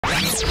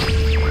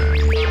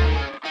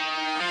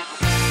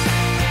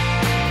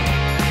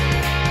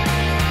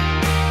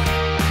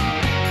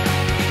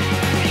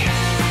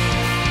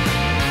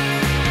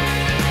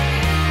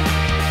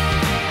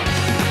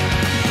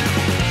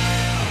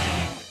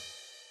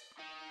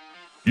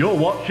You're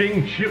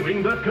watching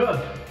Chewing the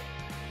Cud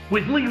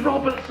with Leigh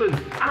Robertson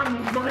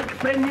and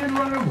Mike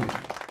Benyon-Rowe.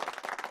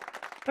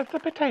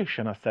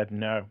 Precipitation, I said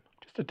no.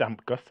 Just a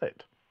damp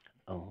gusset.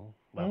 Oh,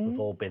 well, we've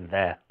all been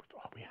there.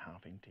 Oh, we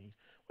have indeed.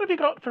 What have you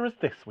got for us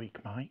this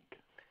week, Mike?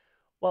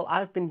 Well,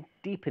 I've been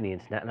deep in the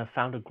internet and I've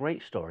found a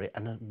great story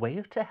and a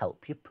way to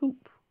help you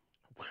poop.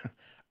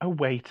 A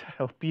way to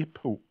help you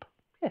poop.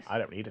 Yes. I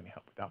don't need any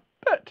help with that.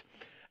 But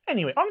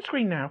anyway, on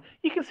screen now,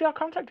 you can see our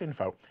contact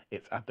info.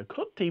 It's at The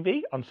Cud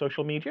TV on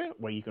social media,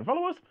 where you can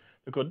follow us,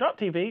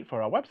 thecud.tv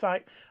for our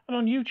website, and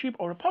on YouTube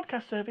or a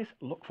podcast service,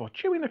 look for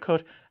Chewing the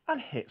Cud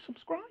and hit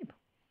subscribe.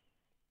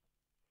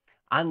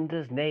 And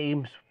as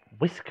names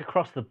whisk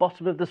across the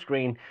bottom of the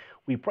screen,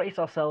 we brace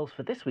ourselves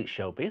for this week's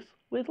showbiz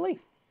with Leigh.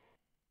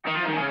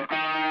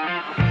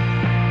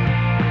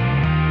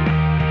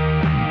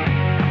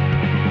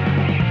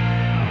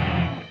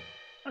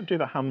 Don't do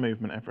that hand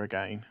movement ever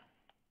again.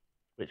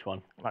 Which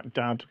one? Like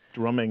dad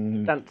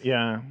drumming. Dance.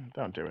 Yeah,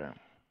 don't do it.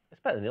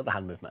 It's better than the other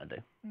hand movement I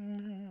do.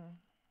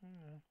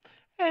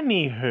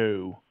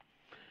 Anywho,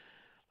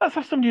 let's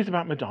have some news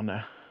about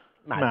Madonna.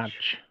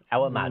 Madge.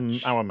 Our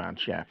Madge. Our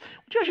Madge, yeah.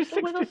 Do you know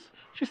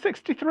she's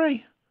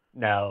 63.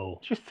 No.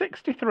 She's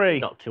 63.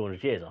 Not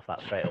 200 years off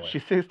that straight away.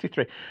 She's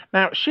 63.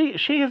 Now, she's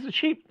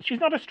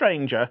not a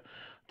stranger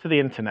to the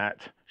internet.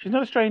 She's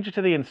not a stranger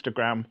to the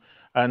Instagram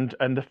and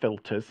the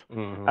filters.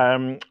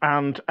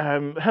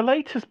 Mm-hmm. Her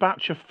latest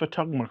batch of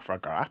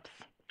photographs.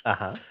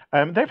 Uh-huh.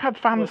 They've had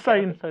fans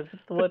saying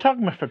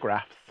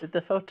photographs. Did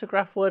the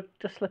photograph word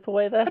just slip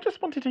away there? I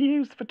just wanted to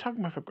use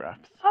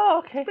photographs.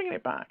 Oh, okay. Bringing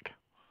it back.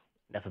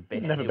 Never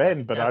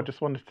been, but no. I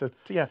just wanted to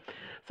yeah.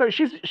 So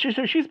she's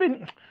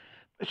been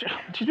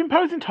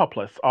posing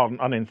topless on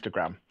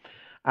Instagram,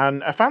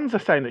 and her fans are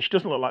saying that she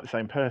doesn't look like the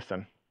same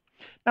person.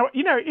 Now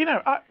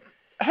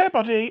her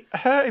body,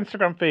 her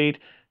Instagram feed,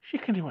 she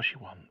can do what she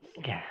wants.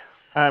 Yeah.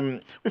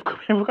 We've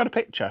got a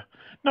picture,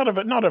 not of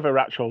her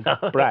actual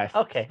breast,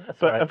 Okay, that's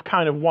but all right. of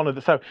kind of one of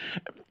the. So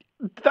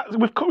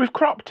we've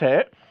cropped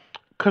it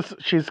because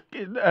she's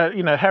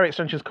hair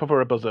extensions cover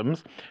her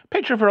bosoms.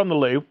 Picture of her on the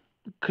loo.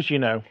 Because,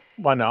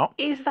 why not?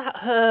 Is that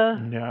her?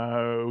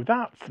 No,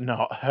 that's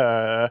not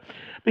her.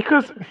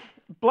 Because,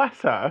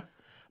 bless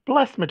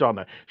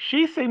Madonna,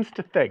 she seems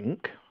to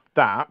think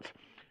that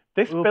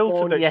this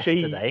filter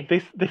that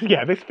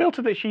this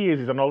filter that she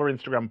uses on all her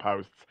Instagram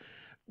posts,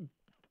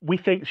 we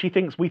think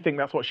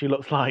that's what she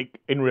looks like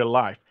in real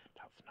life.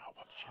 That's not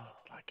what she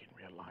looks like in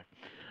real life.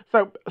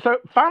 So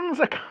fans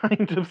are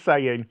kind of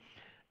saying,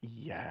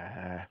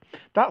 yeah,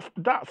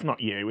 that's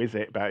not you, is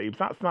it, babes?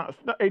 That's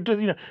it. Does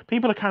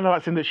people are kind of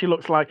like saying that she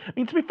looks like. I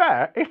mean, to be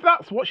fair, if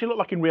that's what she looked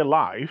like in real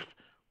life,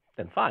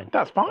 then fine.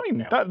 That's fine.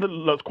 No. That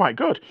looks quite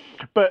good.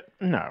 But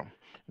no,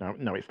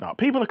 it's not.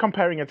 People are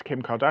comparing her to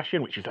Kim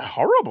Kardashian, which is a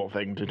horrible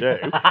thing to do.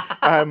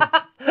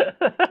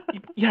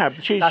 Yeah,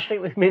 I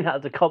think we mean that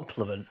as a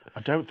compliment. I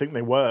don't think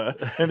they were.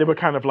 And they were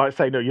kind of like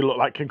saying, no, you look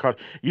like Kim Kardashian.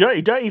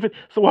 You don't even.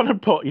 So one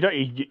had put,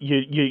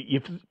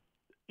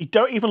 you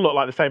don't even look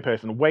like the same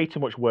person. Way too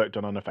much work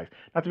done on her face.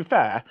 Now, to be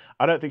fair,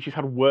 I don't think she's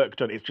had work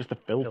done. It's just a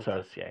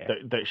filter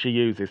that she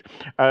uses.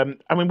 I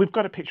mean, we've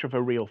got a picture of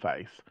her real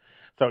face.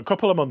 So a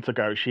couple of months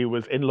ago, she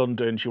was in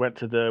London. She went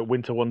to the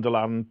Winter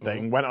Wonderland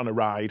thing, went on a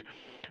ride.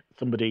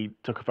 Somebody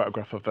took a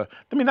photograph of her.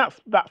 I mean,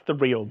 that's the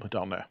real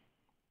Madonna.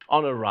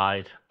 On a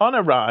ride.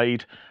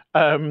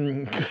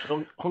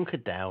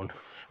 Hunkered down.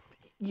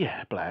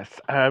 Yeah,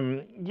 bless.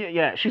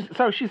 Yeah.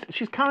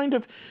 She's kind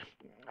of.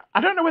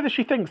 I don't know whether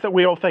she thinks that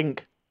we all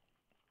think.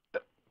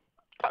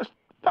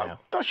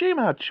 That's you,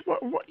 Madge.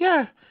 What?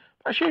 Yeah,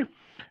 that's you.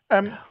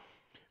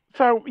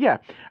 So yeah,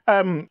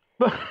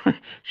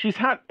 she's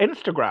had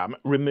Instagram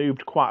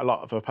removed quite a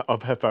lot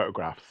of her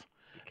photographs,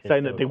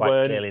 saying that they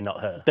weren't clearly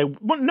not her.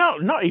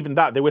 Not even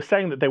that. They were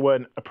saying that they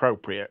weren't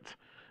appropriate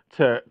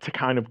to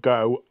kind of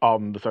go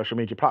on the social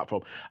media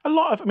platform.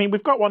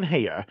 We've got one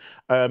here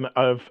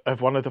of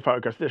one of the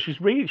photographs that she's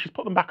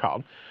put them back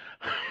on.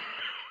 I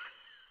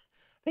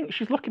think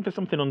she's looking for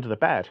something under the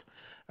bed,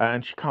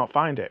 and she can't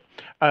find it.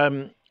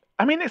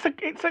 I mean, it's a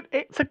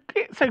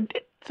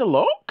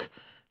look.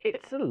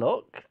 It's a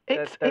look.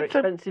 They're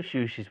expensive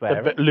shoes she's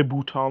wearing. Le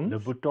Boutons. Le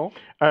Bouton.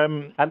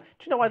 Do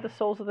you know why the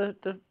soles of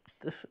the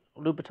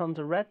Louboutins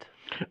are red?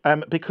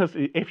 Because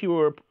if you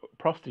were a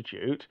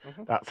prostitute,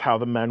 that's how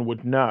the men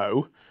would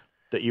know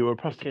that you were a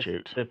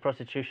prostitute. Because the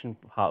prostitution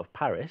part of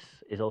Paris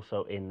is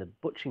also in the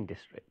butching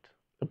district.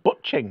 The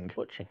butching?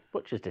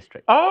 Butcher's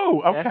district.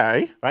 Oh,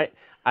 okay. Yeah, right?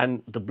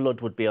 And the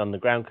blood would be on the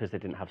ground because they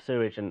didn't have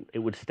sewage, and it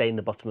would stain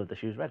the bottom of the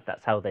shoes red.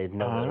 That's how they'd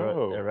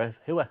know they're a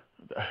hooer.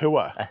 A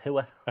hooer. A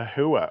hooer. A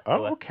hooer.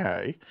 Oh,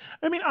 okay.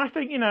 I mean, I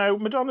think,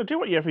 Madonna, do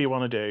whatever you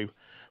want to do.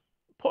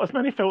 Put as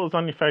many filters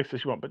on your face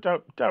as you want, but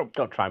don't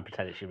try and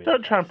pretend it's your real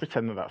Don't face. try and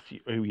pretend that that's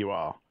who you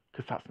are,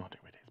 because that's not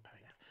who it is,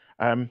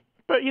 babe.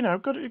 But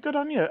good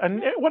on you.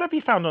 And whatever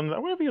you found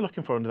whatever you're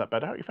looking for under that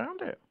bed, I hope you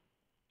found it.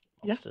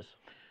 Monsters.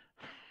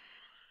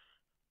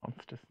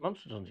 Monsters.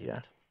 Monsters under your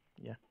bed.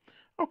 Yeah.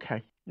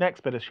 Okay.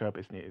 Next bit of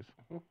showbiz news.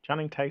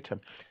 Channing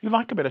Tatum. You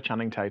like a bit of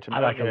Channing Tatum? I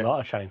like a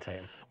lot of Channing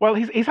Tatum. Well,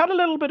 he's had a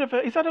little bit of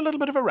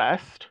a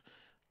rest.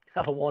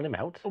 Have I worn him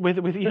out with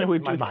with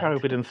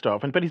COVID and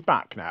stuff, but he's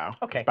back now.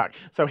 Okay. He's back.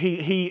 So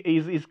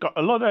he's got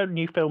a lot of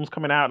new films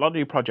coming out, a lot of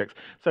new projects.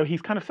 So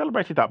he's kind of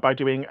celebrated that by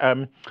doing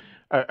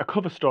a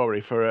cover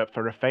story for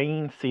a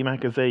fancy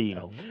magazine.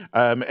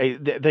 Oh.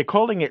 They're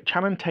calling it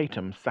Channing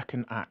Tatum's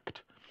Second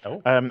Act.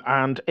 Oh.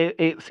 And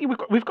it's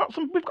we've got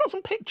some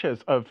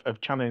pictures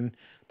of Channing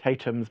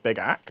Tatum's big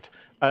act.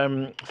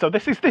 So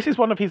this is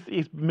one of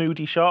his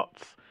moody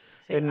shots.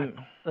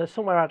 There's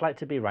somewhere I'd like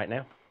to be right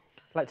now.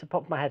 I'd like to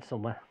pop my head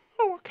somewhere.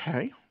 Oh,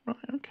 okay. Right,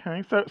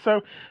 okay.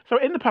 So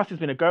in the past he's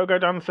been a go-go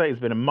dancer, he's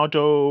been a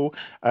model,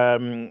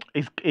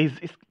 he's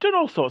done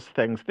all sorts of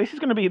things. This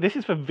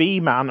is for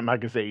V-Man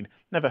magazine.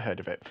 Never heard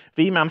of it.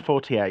 V-Man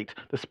 48,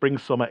 the spring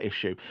summer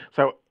issue.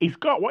 So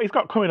what he's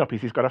got coming up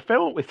is he's got a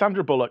film with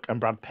Sandra Bullock and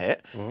Brad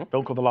Pitt, a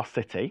film called The Lost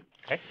City.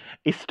 Okay.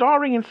 He's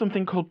starring in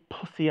something called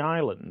Pussy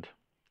Island.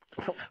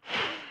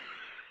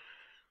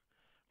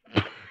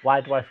 Why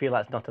do I feel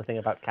that's not a thing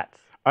about cats?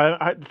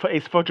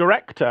 It's for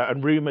director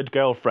and rumoured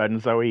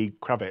girlfriend Zoe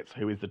Kravitz,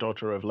 who is the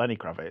daughter of Lenny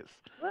Kravitz.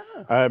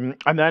 Oh.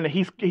 And then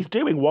he's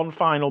doing one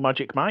final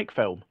Magic Mike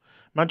film,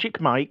 Magic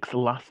Mike's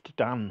Last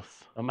Dance.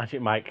 Oh,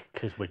 Magic Mike,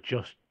 because we're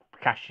just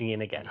cashing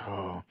in again.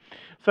 Oh.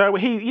 So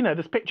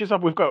there's pictures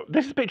of,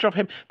 this is a picture of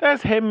him.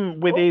 There's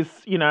him with his,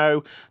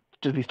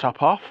 does his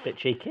top off. Bit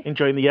cheeky.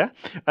 Enjoying the year.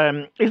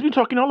 He's been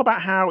talking all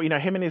about how,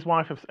 him and his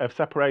wife have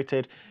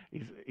separated.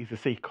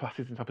 He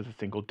classes himself as a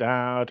single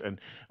dad and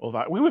all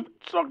that. We've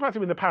talked about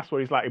him in the past where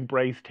he's like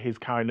embraced his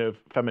kind of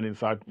feminine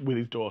side with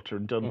his daughter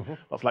and done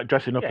lots of like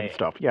dressing up and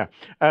stuff. Yeah.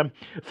 And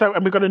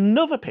we've got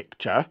another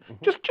picture,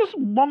 just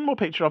one more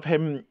picture of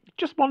him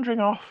just wandering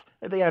off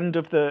at the end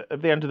of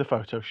the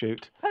photo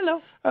shoot.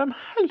 Hello.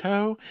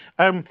 Hello.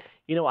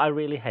 You know what I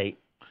really hate?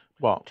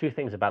 What? Two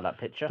things about that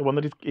picture. The one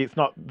that it's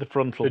not the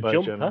frontal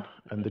version. Jumper.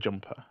 And the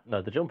jumper.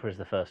 No, the jumper is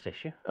the first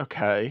issue.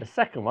 Okay. The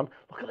second one,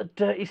 look at the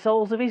dirty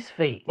soles of his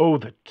feet. Oh,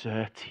 the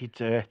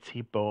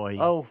dirty boy.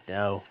 Oh,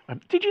 no.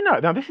 Did you know,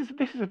 now this is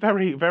a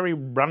very, very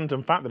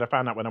random fact that I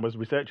found out when I was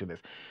researching this.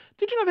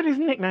 Did you know that his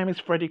nickname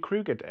is Freddy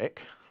Krueger Dick?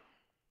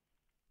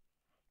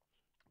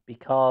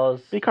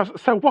 Because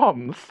so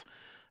once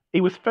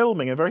he was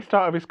filming at the very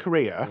start of his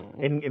career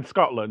in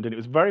Scotland, and it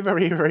was very,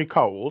 very, very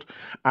cold,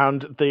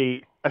 and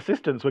the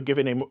assistants were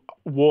giving him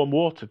warm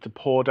water to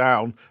pour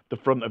down the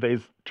front of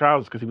his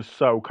trousers because he was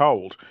so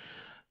cold.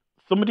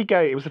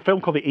 It was a film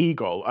called The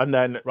Eagle, and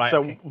then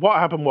what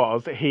happened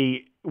was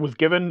he was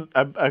given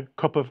a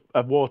cup of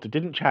water,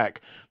 didn't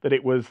check that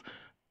it was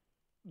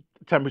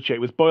temperature,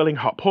 it was boiling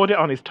hot, poured it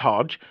on his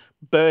todge,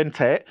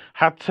 burnt it,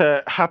 had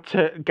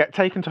to get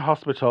taken to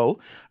hospital,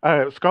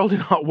 scalding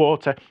hot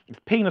water. His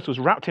penis was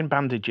wrapped in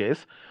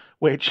bandages,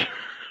 which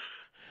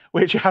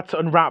he had to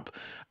unwrap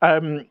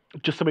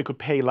just so he could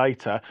pee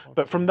later.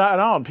 But from that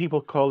on,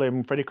 people call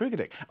him Freddy Krueger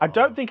Dick. I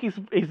don't think I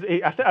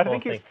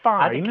think it's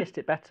fine. I'd have kissed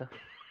it better.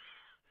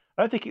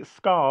 I don't think it's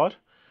scarred.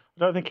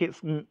 I don't think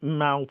it's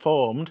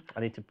malformed.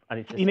 I need to.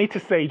 You need to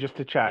see just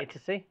to check. I need to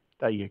see.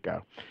 There you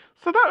go.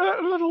 So that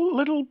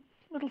little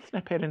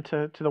snippet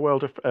into the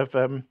world of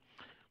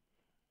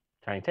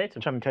Channing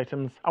Tatum. Channing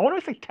Tatum's. I want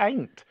to say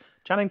taint.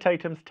 Channing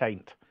Tatum's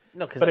taint.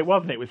 No, but it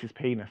wasn't. It was his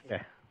penis.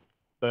 Yeah.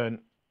 Burnt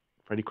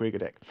Freddy Krueger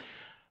Dick.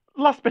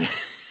 Last bit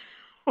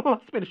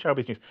of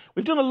showbiz news.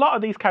 We've done a lot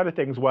of these kind of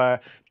things where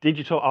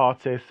digital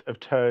artists have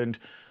turned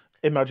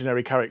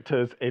imaginary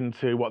characters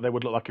into what they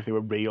would look like if they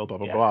were real, blah,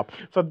 blah, blah.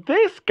 So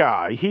this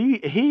guy,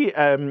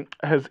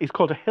 he's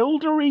called a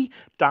Hildery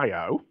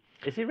Dio.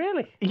 Is he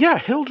really? Yeah,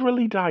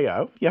 Hildery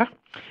Dio, yeah.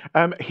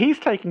 He's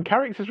taken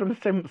characters from The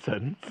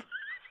Simpsons.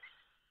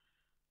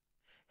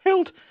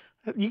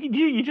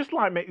 You just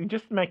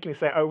making me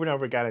say it over and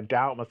over again and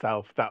doubt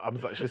myself that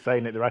I'm actually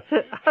saying it the right.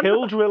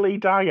 Hildery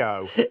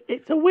Dio.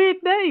 It's a weird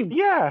name.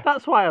 Yeah.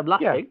 That's why I'm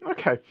laughing. Yeah,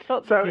 okay.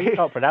 So he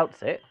can't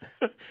pronounce it.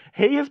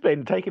 He has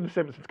been taking The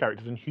Simpsons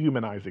characters and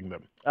humanising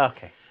them.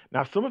 Okay.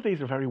 Now, some of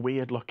these are very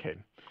weird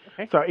looking.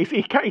 Okay. So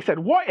he said,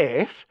 what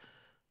if,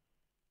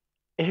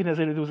 as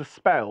in there was a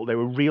spell, they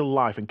were real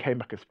life and came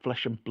back as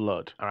flesh and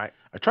blood? All right.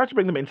 I tried to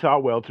bring them into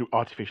our world through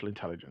artificial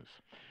intelligence.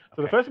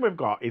 So the first thing we've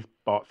got is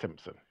Bart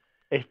Simpson.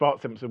 If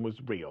Bart Simpson was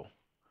real.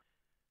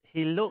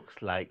 He looks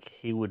like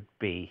he would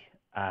be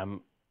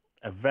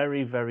a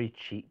very, very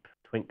cheap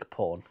twink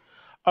porn.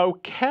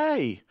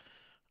 Okay.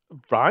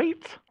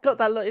 Right. Got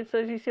that look? So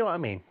you see what I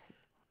mean?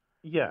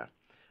 Yeah.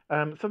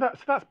 So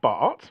that's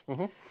Bart.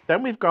 Mm-hmm.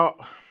 Then we've got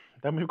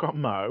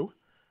Mo,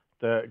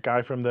 the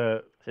guy from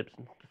the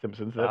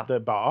Simpsons, the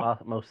bar.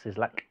 Mo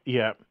Sislak.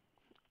 Yeah.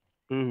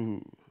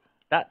 Ooh.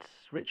 That's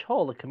Rich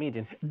Hall, the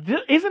comedian.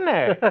 Isn't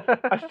it?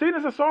 As soon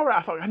as I saw it,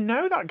 I thought, I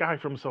know that guy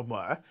from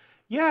somewhere.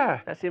 Yeah.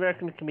 That's the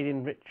American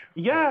comedian Rich.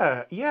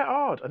 Yeah, yeah,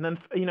 odd. And then,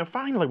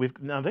 finally,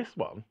 now this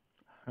one.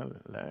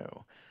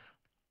 Hello.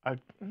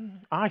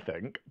 I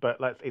think, but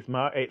it's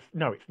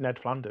Ned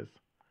Flanders.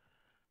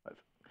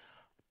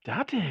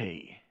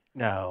 Daddy.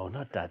 No,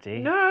 not Daddy.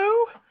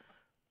 No.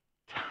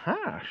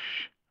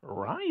 Tash.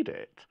 Ride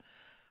it?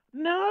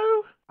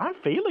 No, I'm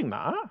feeling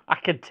that. I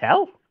can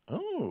tell.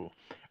 Oh,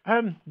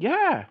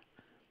 yeah.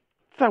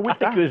 So with I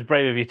think it was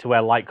brave of you to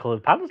wear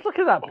light-coloured pants. Look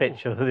at that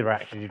picture of the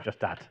reaction you've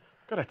just had.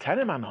 Got a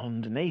tenor man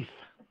underneath.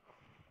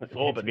 It's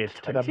all to be a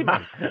to 20 the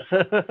man.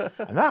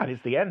 And that is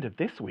the end of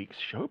this week's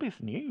showbiz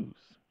news.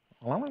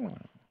 What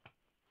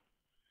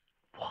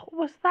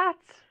was that?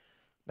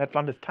 Ned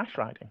Flanders tash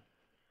riding.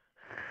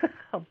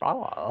 There's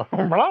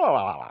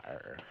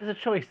a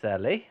choice there,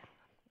 Leigh.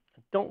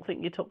 I don't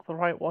think you took the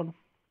right one.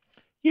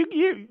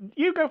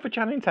 You go for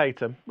Channing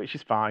Tatum, which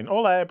is fine.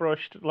 All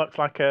airbrushed, looks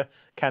like a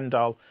Ken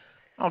doll.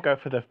 I'll go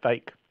for the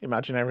fake,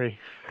 imaginary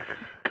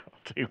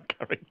cartoon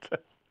character.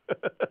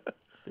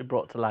 Be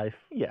brought to life.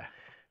 Yeah.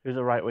 Who's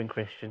a right-wing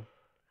Christian.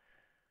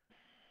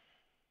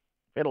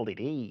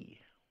 Fiddle-dee-dee.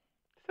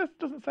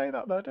 Doesn't say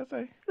that though, does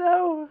he?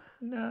 No.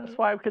 No. That's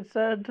why I'm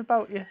concerned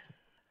about you.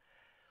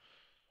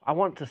 I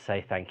want to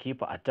say thank you,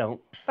 but I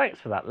don't. Thanks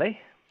for that, Leigh.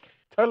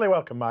 Totally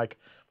welcome, Mike.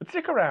 But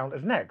stick around,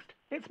 as next,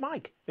 it's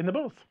Mike in the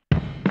bus.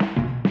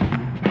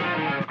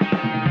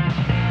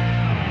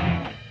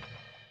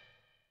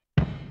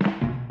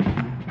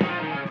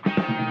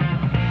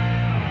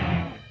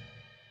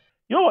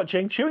 You're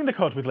watching Chewing the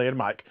Cud with Leigh and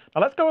Mike.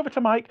 Now let's go over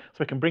to Mike so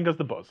he can bring us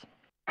the buzz.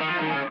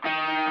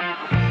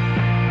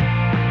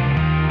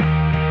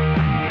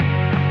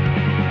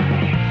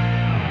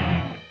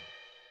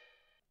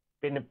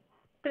 Been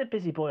a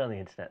busy boy on the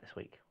internet this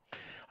week.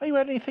 Are you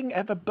anything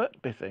ever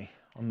but busy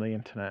on the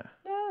internet?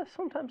 Yeah,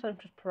 sometimes I'm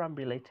just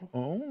perambulating.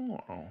 Oh.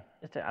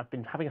 I've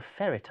been having a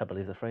ferret, I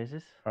believe the phrase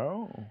is.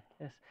 Oh.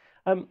 Yes.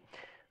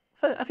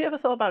 Have you ever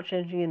thought about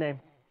changing your name?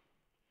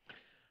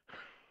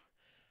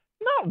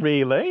 Not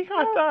really.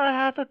 I thought I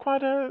have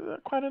quite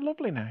a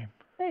lovely name.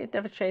 Hey, you'd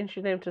never changed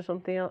your name to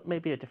something else,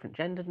 maybe a different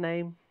gendered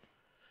name?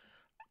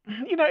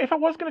 You know, if I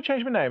was going to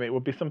change my name, it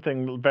would be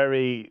something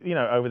very,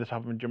 over the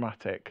top and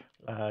dramatic.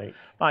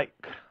 Like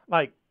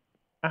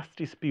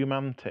Asti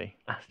Spumante.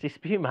 Asti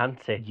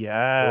Spumante.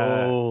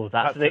 Yeah. Oh,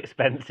 that's an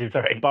expensive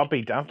drink.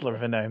 Bobby Dazzler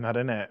of a name, that,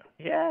 isn't it?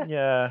 Yeah.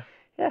 Yeah.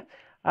 Yeah.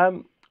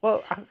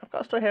 Well, I've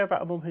got a story here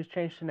about a mum who's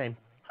changed her name.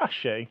 Has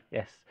she?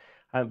 Yes.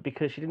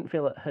 Because she didn't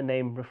feel that her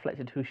name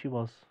reflected who she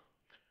was.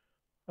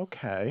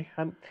 Okay.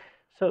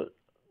 So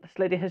this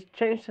lady has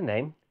changed her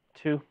name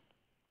to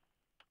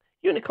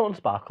Unicorn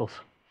Sparkles.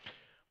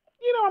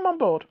 I'm on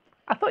board.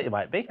 I thought you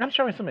might be. I'm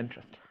showing some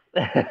interest.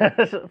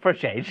 For a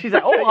change. She's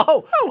like,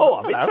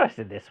 I'm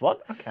interested in this one.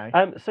 Okay.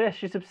 So yes,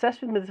 she's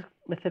obsessed with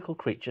mythical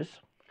creatures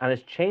and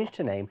has changed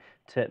her name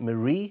to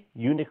Marie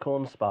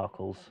Unicorn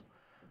Sparkles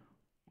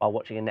while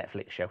watching a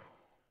Netflix show.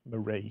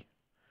 Marie.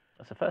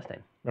 That's her first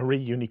name. Marie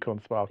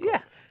Unicorn Sparkles.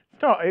 Yeah.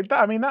 It's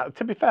not,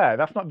 to be fair,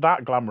 that's not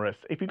that glamorous.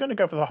 If you're going to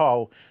go for the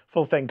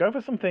full thing, go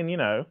for something,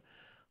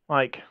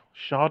 like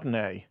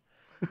Chardonnay.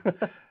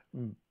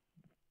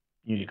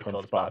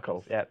 Unicorn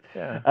Sparkles. Yeah.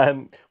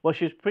 Well,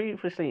 she was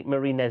previously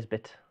Marie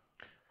Nesbitt.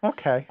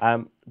 Okay.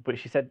 But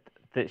she said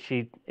that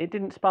it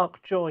didn't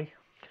spark joy.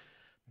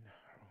 No.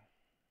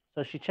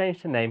 So she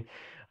changed her name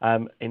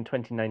in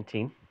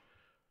 2019.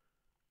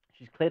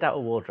 She's cleared out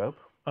her wardrobe.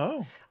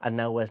 Oh. And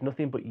now wears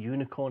nothing but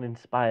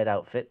unicorn-inspired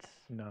outfits.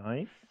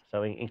 Nice.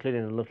 So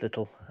including the lovely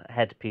little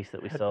headpiece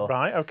that we saw.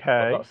 Right,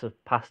 okay. Lots of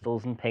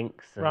pastels and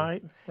pinks. And,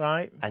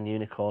 right. And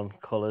unicorn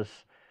colours.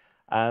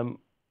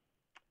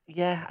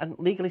 Yeah, and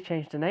legally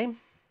changed her name.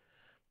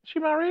 Is she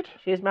married?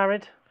 She is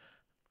married.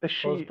 Is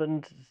she...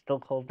 Husband still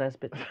called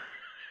Nesbitt.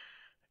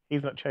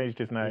 He's not changed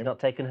his name. He's not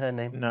taken her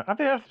name. No.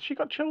 She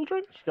got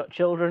children? She's got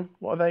children.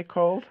 What are they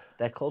called?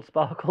 They're called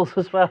Sparkles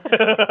as well.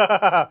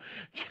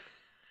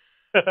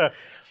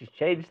 She's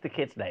changed the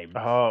kid's name.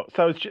 Oh,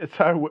 so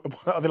what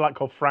are they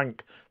called?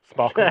 Frank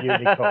Sparkle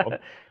Unicorn?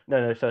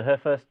 No. So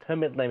her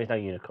middle name is now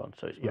Unicorn.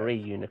 So it's Marie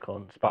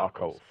Unicorn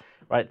Sparkles.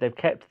 Right. They've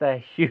kept their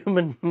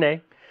human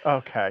name.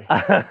 Okay.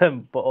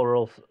 But are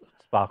all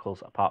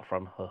Sparkles apart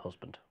from her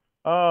husband.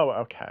 Oh,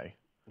 okay.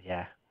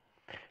 Yeah.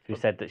 Who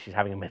said that she's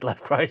having a midlife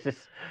crisis?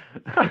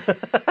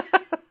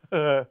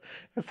 It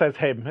says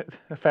him,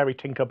 Fairy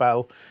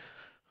Tinkerbell,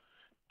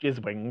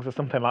 Jizzwings or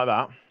something like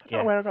that. I don't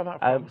know where I got that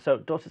from. So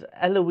daughters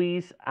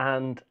Eloise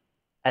and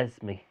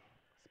Esme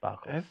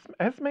Sparkles.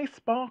 Esme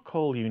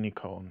Sparkle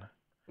Unicorn.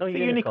 No,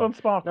 Unicorn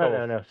Sparkles.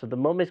 No. So the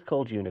mum is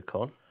called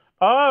Unicorn.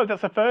 Oh,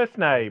 that's her first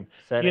name.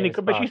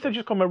 Unicorn, but she said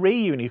just called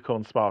Marie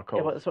Unicorn Sparkles.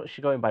 Yeah, but that's what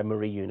she's going by,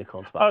 Marie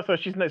Unicorn Sparkles.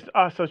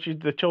 So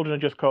the children are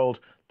just called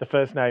the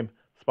first name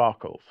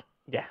Sparkles.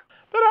 Yeah.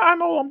 But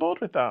I'm all on board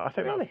with that. I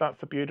think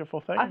that's a beautiful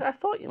thing. I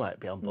thought you might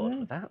be on board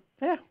with that.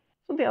 Yeah.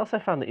 Something else I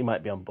found that you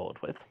might be on board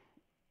with.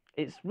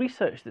 It's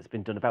research that's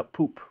been done about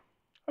poop.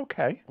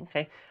 Okay.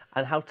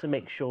 And how to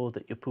make sure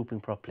that you're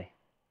pooping properly.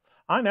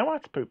 I know how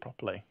to poop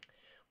properly.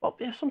 Well,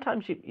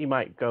 sometimes you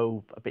might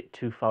go a bit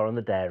too far on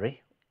the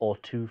dairy or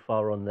too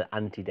far on the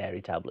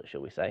anti-dairy tablet,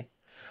 shall we say.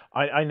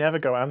 I never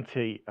go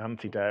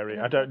anti-dairy.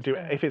 I don't do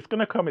it. If it's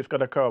going to come, it's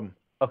going to come.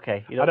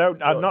 Okay.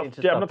 I'm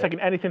not taking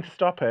anything to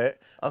stop it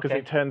because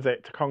it turns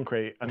it to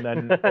concrete and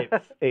then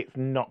it's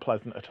not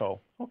pleasant at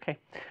all. Okay.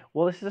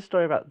 Well, this is a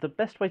story about the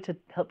best way to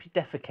help you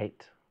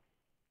defecate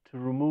to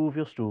remove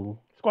your stool,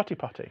 Squatty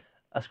potty.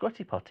 a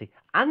squatty potty,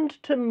 and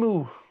to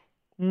moo.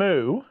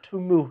 Moo? To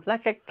moo,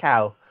 like a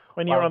cow.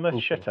 When you're on the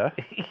pooping. shitter?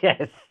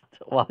 Yes,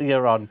 while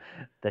you're on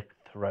the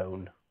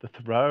throne. The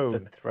throne.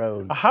 The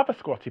throne. I have a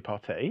squatty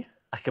potty.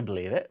 I can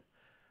believe it.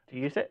 Do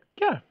you use it?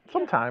 Yeah,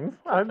 sometimes.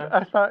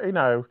 I thought, you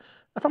know,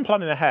 if I'm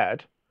planning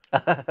ahead.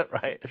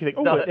 Right. If you think,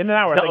 oh, in an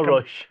hour, it's not a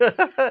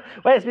rush.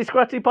 Where's my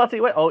squatty potty?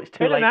 Wait, oh, it's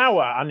too late. In an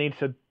hour, I need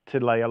to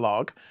lay a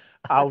log.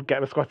 I'll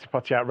get the squatty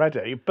potty out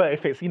ready. But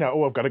if it's, you know,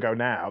 oh, I've got to go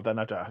now, then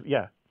I don't.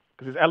 Yeah,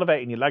 because it's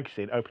elevating your legs,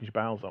 it opens your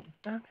bowels up.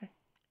 Okay.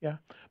 Yeah,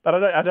 but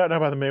I don't know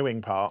about the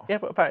mooing part. Yeah,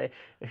 but apparently,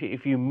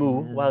 if you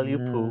moo while you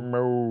poo,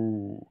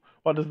 moo.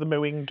 What does the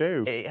mooing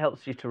do? it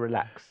helps you to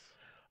relax.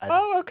 And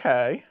Oh,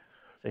 okay.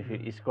 so if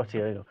you squatty,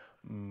 you go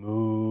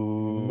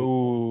moo.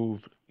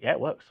 Move. Yeah, it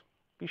works.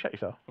 You shut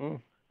yourself.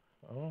 Mm.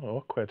 Oh,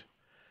 awkward.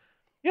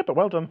 Yeah, but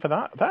well done for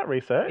that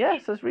research.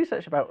 Yes, there's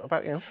research about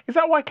Is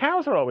that why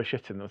cows are always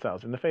shitting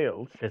themselves in the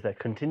fields? because they're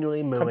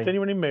continually mooing,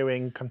 Continually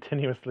mooing,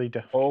 continuously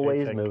defecating.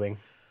 always mooing.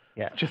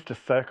 Yeah, Just a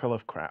circle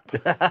of crap.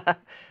 that's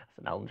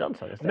an Alan John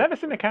song, isn't it? Never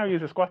seen a cow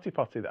use a squatty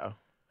potty though.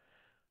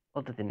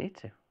 Well, did they need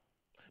to?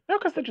 No,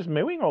 because they're just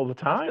mooing all the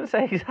I time. was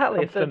going to say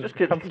exactly. If they're just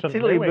Constant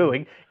continually mooing.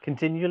 mooing,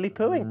 continually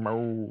pooing.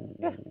 Moo.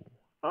 Yeah.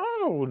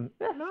 Oh,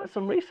 Yeah, that's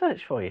some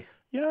research for you.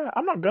 yeah.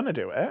 I'm not gonna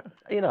do it.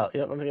 You're not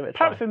going to give it a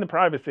try. Perhaps in the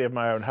privacy of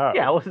my own home.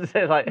 Yeah, I was going to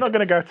say like I'm not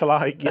gonna go to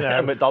like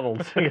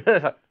McDonald's. It's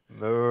like,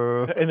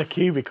 moo. in a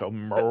cubicle.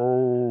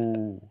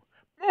 Moo.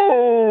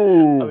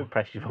 I'm Moo.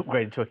 impressed you've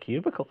upgraded to a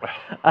cubicle.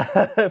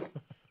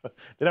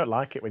 They don't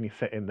like it when you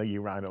sit in the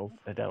urinals.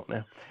 I don't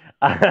know.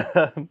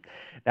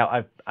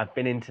 Now, I've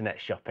been internet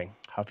shopping,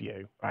 Have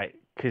you? right?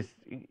 Because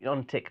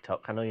on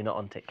TikTok, I know you're not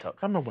on TikTok.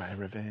 I'm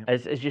aware of it.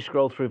 As you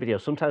scroll through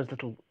videos, sometimes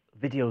little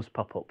videos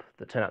pop up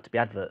that turn out to be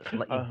adverts and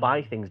let you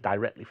buy things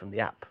directly from the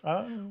app,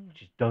 Oh.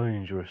 which is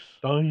dangerous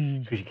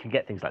Dying. because you can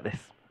get things like this.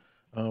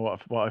 Oh,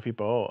 what have you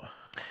bought?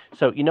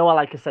 So, you know I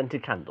like a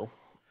scented candle?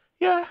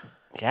 Yeah.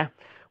 Yeah.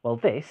 Well,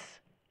 this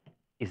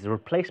is the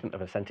replacement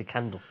of a scented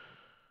candle.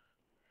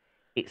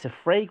 It's a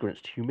fragrance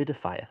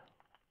humidifier.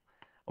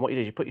 And what you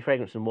do is you put your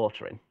fragrance and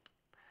water in,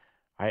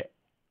 right?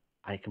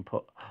 And you can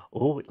put,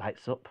 oh, it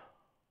lights up.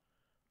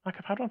 Like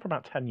I've had one for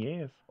about 10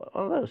 years. One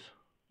of those.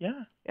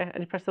 Yeah. Yeah,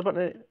 and you press the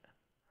button and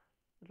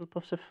little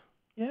puffs of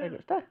Yeah.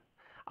 fragrance there.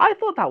 I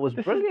thought that was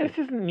brilliant.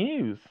 This isn't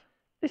news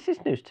This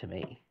is news to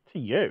me. to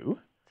you,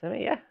 To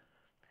me, yeah.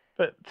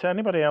 but to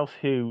anybody else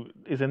who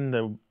is in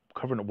the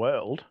current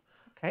world,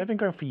 Okay. they've been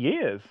going for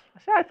years.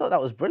 I thought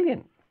that was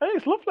brilliant. Hey,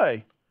 it's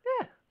lovely.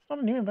 Yeah. It's not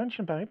a new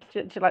invention, babes. Do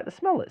you like the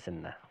smell that's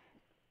in there?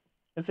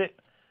 Is it?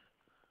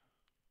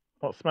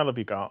 What smell have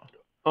you got?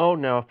 Oh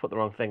no, I've put the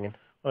wrong thing in.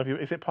 What have you?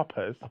 Is it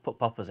poppers? I put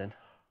poppers in.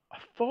 I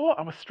thought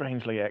I was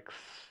strangely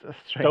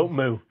Don't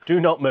moo. Do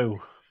not moo.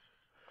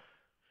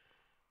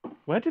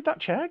 Where did that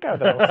chair go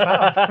that I was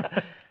sat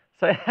on?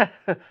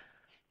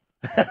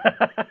 So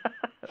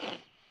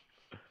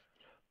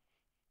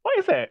What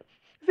is it?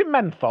 Is it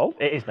menthol?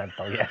 it is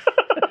menthol, yes.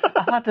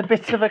 I've had a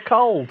bit of a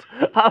cold.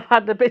 I've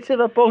had a bit of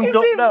a bunged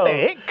up nose.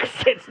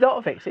 Vicks? It's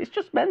not Vicks. It's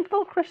just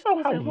menthol crystals.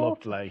 Oh, how in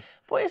water. lovely.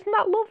 But isn't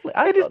that lovely?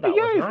 It is, thought that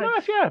yeah, was it's nice.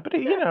 nice, yeah. But,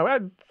 you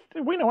know,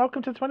 we know,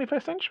 welcome to the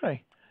 21st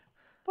century.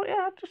 But yeah,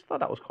 I just thought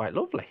that was quite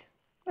lovely.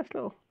 Nice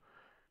little.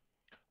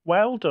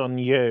 Well done,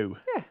 you.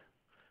 Yeah.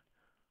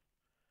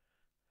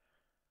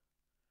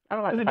 I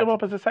don't like Does the it fact double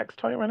up as a sex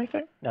toy or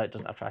anything? No, it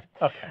doesn't. I've tried.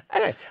 Okay.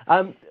 Anyway,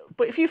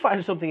 but if you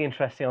find something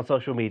interesting on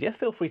social media,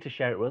 feel free to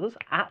share it with us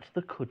at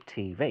the Cud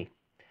TV.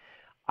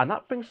 And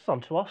that brings us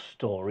on to our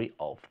story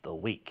of the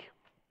week.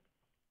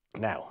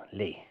 Now,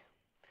 Leigh,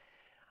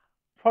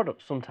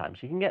 products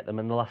sometimes you can get them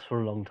and they last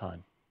for a long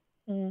time.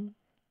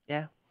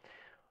 Yeah.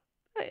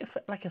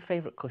 Like a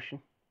favourite cushion.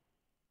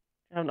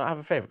 I don't have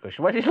a favourite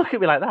cushion. Why did you look at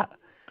me like that?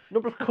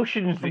 Number of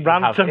cushions that you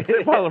have.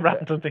 Well, a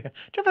random thing. Do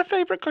you have a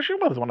favourite cushion?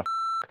 Well, there's one.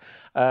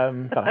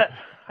 But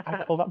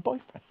I call that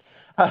boyfriend.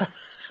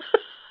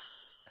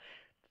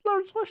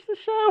 Lawrence watched the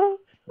show.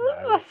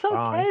 No, That's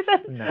okay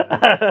then.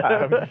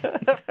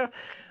 No.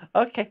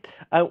 Okay.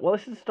 Well,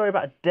 this is a story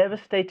about a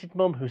devastated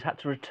mum who's had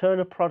to return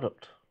a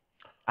product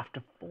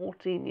after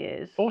 14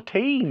 years.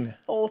 14.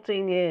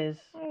 14 years.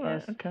 All right,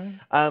 yes. okay.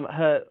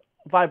 Her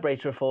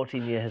vibrator of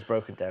 14 years has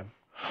broken down.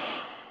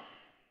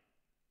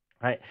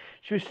 Right.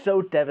 She was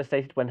so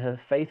devastated when her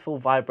faithful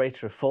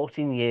vibrator of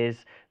 14 years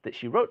that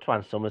she wrote to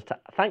Ann Summers to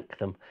thank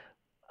them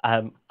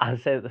and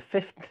say that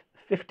the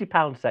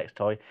 £50 sex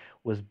toy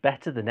was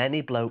better than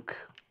any bloke.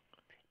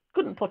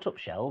 Couldn't put up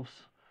shelves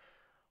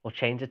or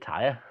change a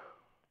tyre.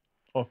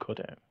 Or could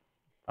it?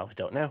 Well, we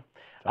don't know.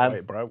 That's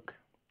it broke.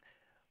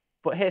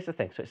 But here's the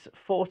thing. So it's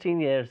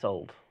 14 years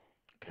old,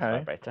 this Okay.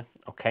 vibrator.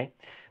 Okay.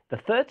 The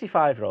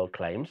 35-year-old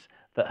claims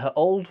that her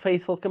old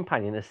faithful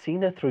companion has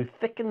seen her through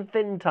thick and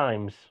thin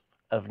times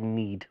of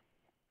need.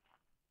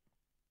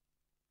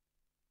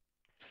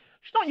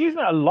 She's not using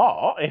it a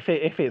lot if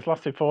it's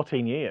lasted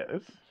 14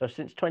 years. So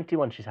since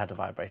 21, she's had a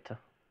vibrator.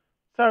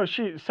 So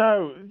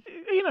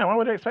you know, I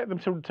would expect them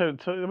to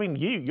I mean,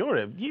 you're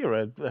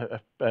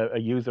a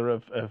user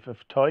of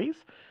toys.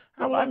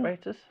 Not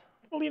vibrators.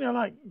 Well,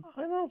 like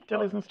I know.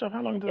 dillies and stuff.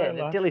 How long do they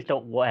last? Dillies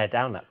don't wear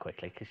down that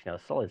quickly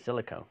because solid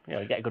silicone.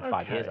 You get a good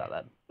 5 years out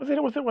of them. Was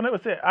it when it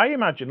was it? I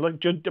imagine. Look,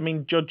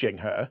 judging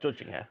her.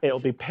 It'll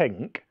be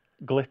pink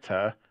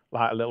glitter,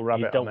 like a little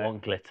rabbit. You don't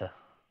want glitter.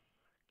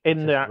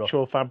 In the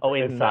actual fabric. Oh,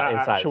 inside.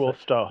 Actual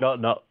stuff.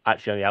 Not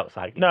actually on the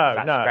outside. No.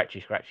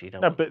 Scratchy.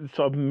 No, but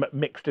sort of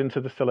mixed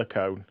into the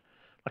silicone,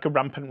 like a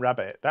rampant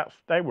rabbit.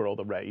 They were all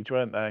the rage,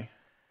 weren't they?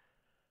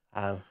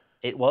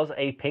 It was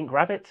a pink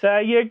rabbit.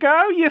 There you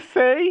go. You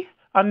see,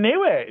 I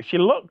knew it. She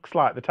looks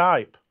like the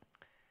type.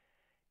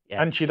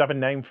 Yeah. And she'd have a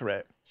name for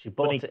it. She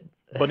bought it.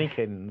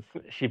 Bunnykins.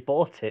 She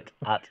bought it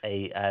at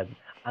a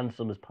Ann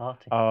Summers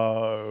party.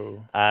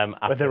 Oh.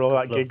 Where they're all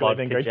like giggling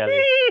and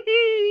going.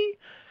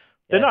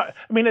 They're not.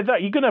 I mean,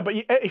 you're gonna. But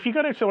if you're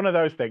going to one of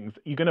those things,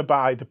 you're gonna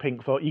buy the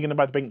pink. You're gonna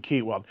buy the pink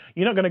cute one.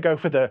 You're not gonna go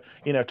for the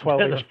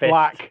 12-inch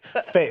black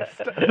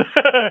fist.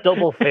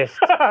 Double fist.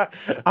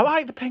 I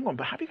like the pink one,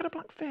 but have you got a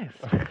black fist?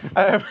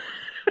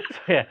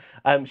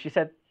 She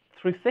said,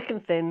 through thick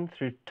and thin,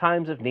 through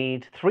times of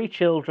need, 3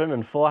 children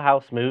and 4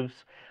 house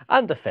moves,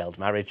 and a failed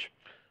marriage,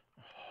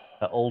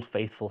 her old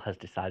faithful has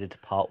decided to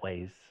part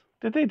ways.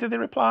 Did they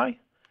reply?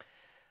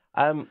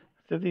 Did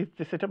they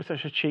say, don't be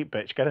such a cheap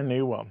bitch, get a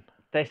new one?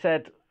 They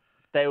said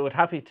they would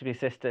happy to be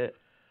assist.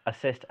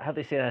 Have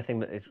they seen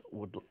anything that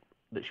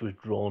she was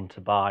drawn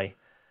to buy?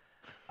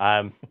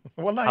 Well,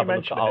 now you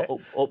mention it.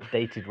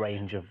 Updated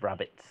range of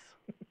rabbits.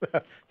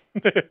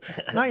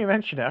 Now you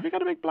mention it, have you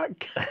got a big black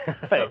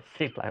fist?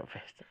 Big black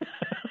fist.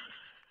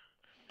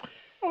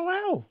 Oh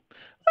well.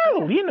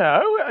 Well,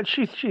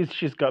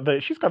 she's got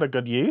a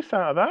good use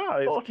out of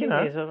that.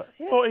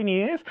 14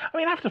 years. I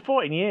mean, after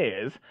 14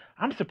 years,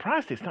 I'm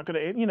surprised it's not going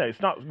to.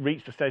 It's not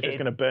reached the stage it's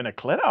going to burn a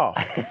clit off.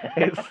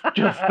 It's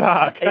just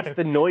that. It's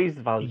the noise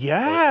value.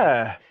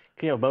 Yeah.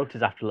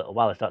 Motors after a little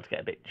while they start to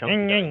get a bit chunky.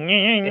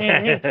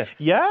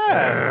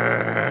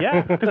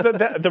 Yeah. Because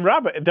the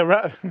rabbit,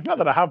 not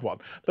that I have one,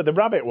 but the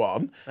rabbit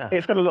one,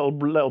 it's got a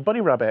little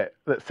bunny rabbit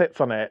that sits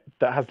on it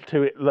that has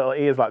 2 little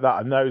ears like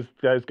that, and those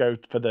go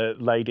for the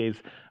ladies.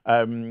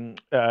 That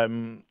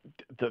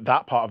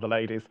part of the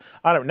ladies.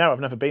 I don't know. I've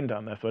never been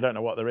down there, so I don't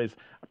know what there is.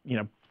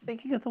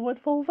 Thinking of the word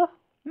vulva?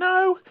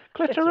 No,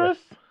 clitoris.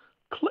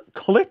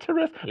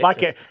 Clitoris,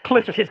 like it.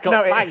 Clitoris. She's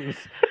got fangs.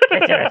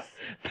 Clitoris.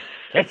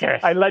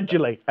 Clitoris.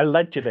 Allegedly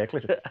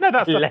clitoris. No,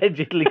 that's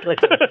allegedly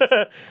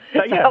clitoris.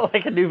 Sounds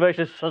like a new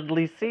version of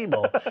Suddenly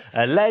Seymour.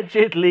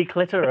 Allegedly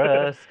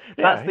clitoris.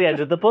 That's the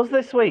end of the buzz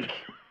this week.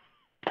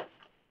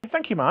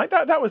 Thank you, Mike.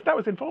 That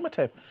was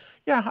informative.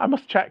 Yeah, I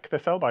must check the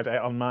sell-by date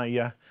on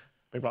my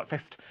big black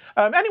fist.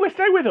 Anyway,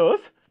 stay with us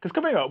because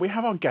coming up we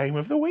have our game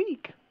of the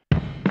week.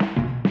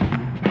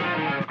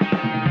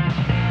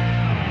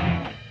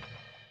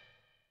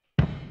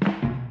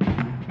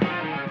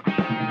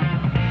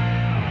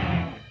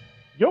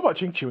 You're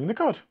watching Chewing the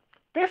Cud.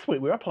 This week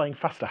we are playing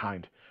Faster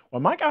Hind, where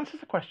Mike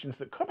answers the questions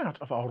that come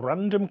out of our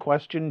random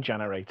question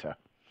generator.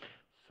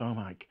 So,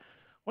 Mike,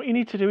 what you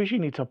need to do is you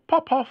need to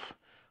pop off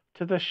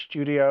to the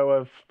studio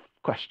of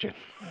questions.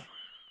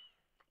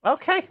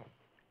 Okay.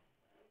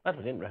 Glad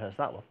we didn't rehearse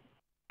that one.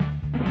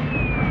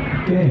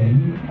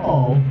 Game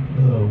of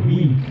the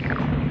week.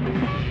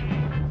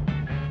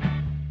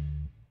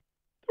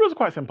 The rules are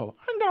quite simple.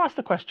 I'm going to ask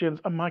the questions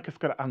and Mike is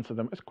going to answer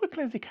them as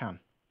quickly as he can.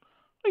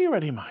 Are you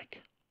ready, Mike?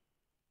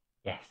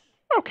 Yes.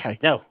 Okay.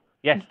 No.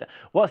 Yes.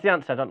 What's the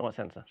answer? I don't know what's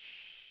the answer.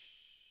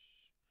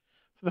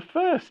 So the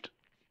first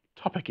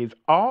topic is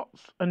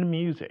arts and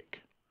music.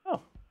 Oh,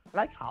 I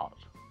like art.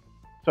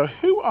 So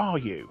who are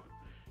you?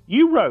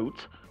 You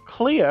wrote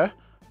Clear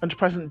and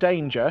Present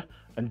Danger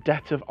and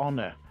Debt of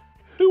Honour.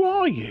 Who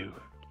are you?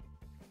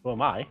 Who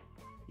am I?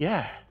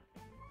 Yeah.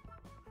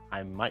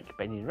 I'm Mike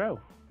Benny Rowe.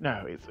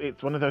 No,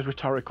 it's one of those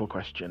rhetorical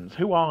questions.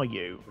 Who are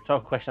you?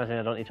 Rhetorical question as in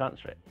I don't need to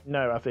answer it?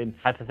 No, as in...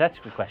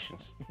 Hypothetical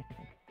questions.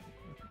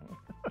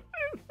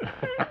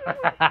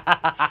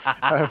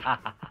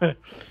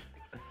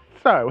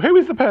 So, who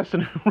is the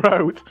person who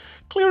wrote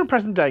Clear and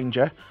Present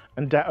Danger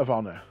and Debt of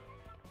Honour?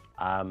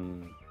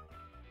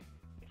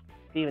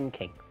 Stephen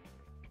King.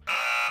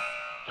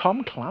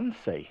 Tom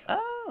Clancy.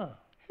 Oh.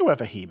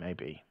 Whoever he may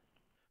be.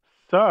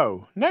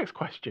 So, next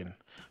question.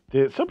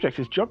 The subject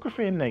is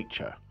geography and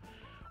nature.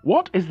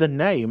 What is the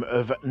name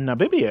of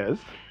Namibia's...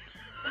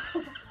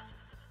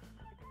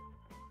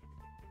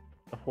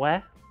 Of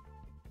where?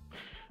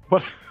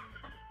 What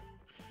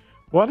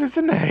is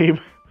the name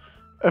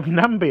of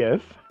Namibia.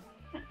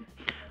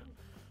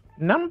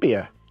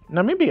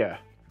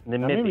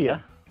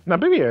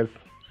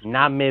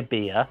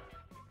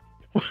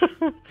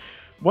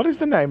 What is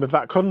the name of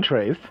that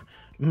country's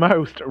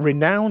most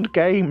renowned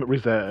game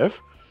reserve,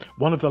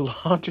 one of the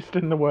largest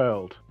in the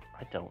world?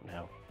 I don't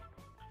know.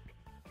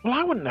 Well,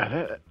 I wouldn't know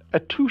that.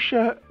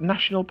 Atusha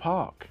National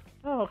Park.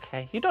 Oh,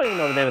 okay. You don't even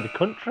know the name of the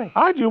country.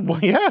 I do. Well,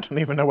 yeah, I don't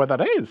even know where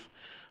that is.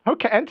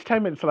 Okay,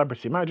 entertainment and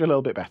celebrity. Might do a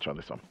little bit better on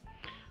this one.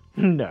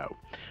 No.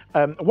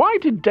 Why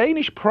did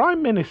Danish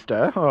Prime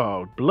Minister,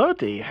 oh,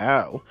 bloody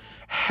hell,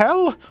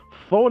 Helle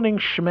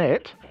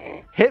Thorning-Schmidt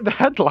hit the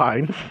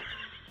headlines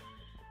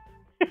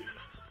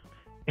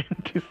in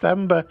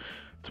December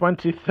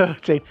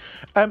 2013.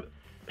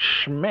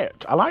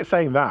 Schmidt. I like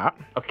saying that.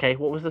 Okay,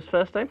 what was his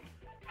first name?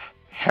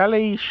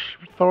 Helle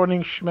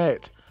Thorning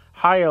Schmidt.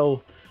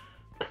 Heil.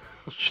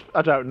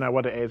 I don't know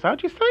what it is. How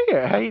do you say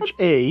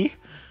it?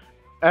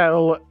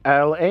 Helle.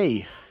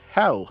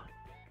 Hell.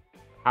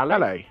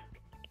 Halle?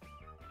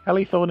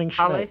 Helle Thorning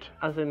Halle, Schmidt.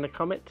 as in the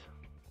comet?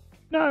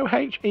 No,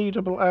 Helle.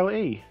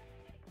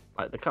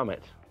 Like the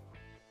comet?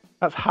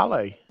 That's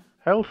Halle.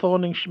 Helle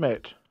Thorning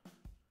Schmidt.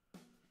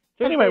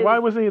 Anyway, why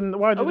was he in?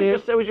 Why did he?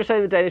 Was just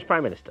saying the Danish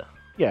Prime Minister?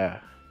 Yeah.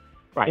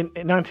 Right.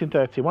 In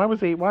 1930, why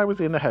was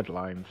he in the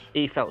headlines?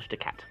 He felched a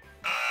cat.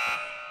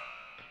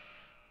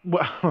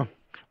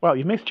 Well,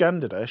 you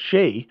misgendered her.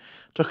 She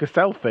took a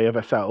selfie of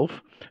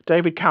herself,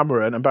 David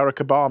Cameron, and Barack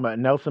Obama at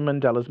Nelson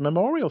Mandela's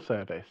memorial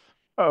service.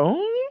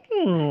 Oh.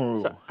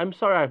 So, I'm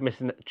sorry I've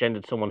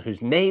misgendered someone whose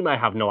name I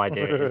have no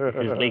idea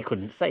because Leigh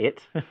couldn't say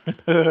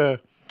it.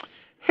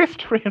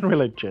 History and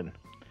religion.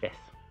 Yes.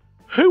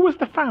 Who was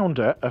the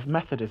founder of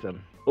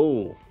Methodism?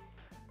 Oh.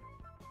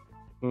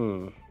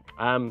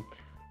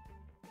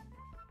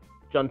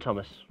 John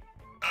Thomas.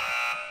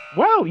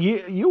 Well,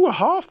 you were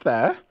half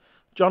there.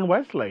 John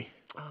Wesley.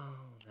 Oh,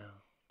 no.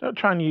 Don't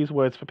try and use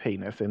words for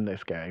penis in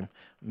this game.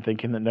 I'm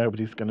thinking that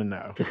nobody's going to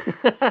know.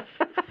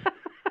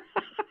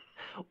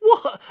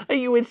 What? Are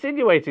you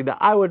insinuating that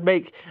I would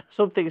make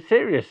something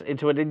serious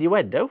into an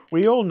innuendo?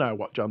 We all know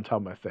what John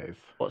Thomas is.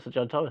 What's a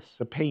John Thomas?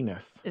 The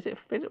penis. Is it?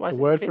 Why is The it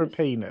word penis? for a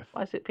penis.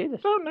 Why is it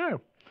penis? I don't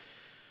know.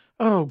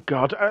 Oh,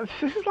 God.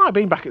 This is like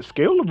being back at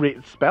school.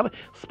 Spelling.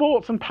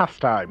 Sports and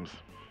pastimes.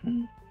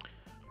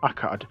 I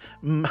can't.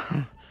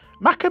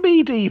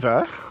 Maccabee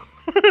Diva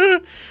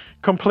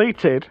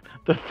completed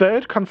the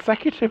third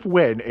consecutive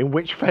win in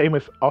which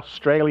famous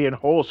Australian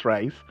horse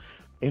race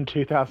in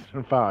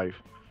 2005?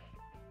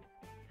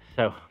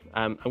 So,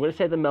 I'm going to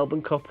say the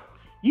Melbourne Cup.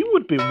 You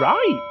would be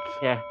right.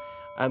 Yeah.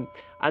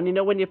 And you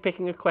know when you're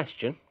picking a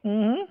question,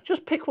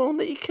 just pick one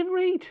that you can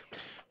read.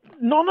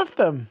 None of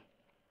them,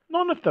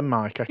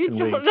 Mike, I can read.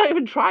 You're not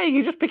even trying.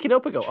 You just pick it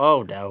up and go,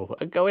 oh, no.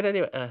 And go in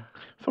anyway.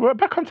 So we're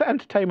back onto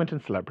entertainment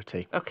and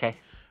celebrity. Okay.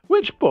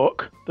 Which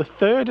book, the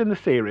third in the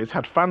series,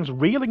 had fans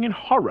reeling in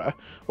horror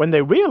when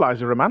they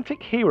realised a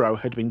romantic hero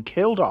had been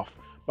killed off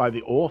by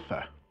the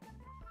author?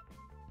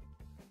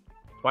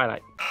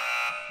 Twilight.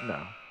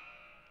 No.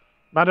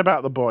 Mad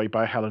About the Boy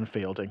by Helen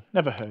Fielding.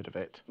 Never heard of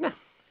it. No.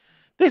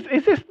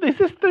 Is this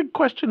the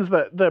questions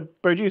that the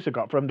producer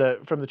got from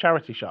the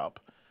charity shop?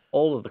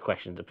 All of the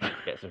questions the producer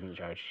gets from the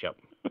charity shop.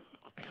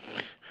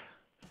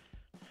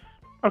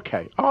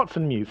 Okay, arts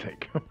and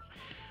music.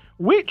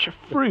 Which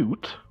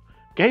fruit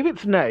gave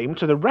its name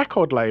to the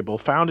record label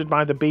founded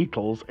by the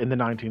Beatles in the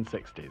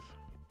 1960s?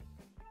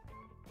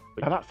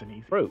 Now that's an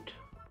easy. Fruit.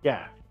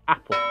 Yeah.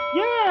 Apple.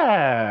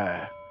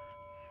 Yeah.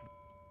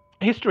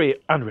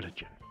 History and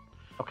religion.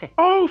 Okay.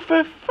 Oh,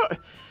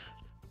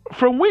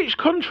 from which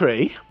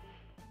country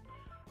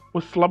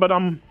was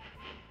Slobodan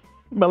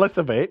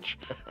Milosevic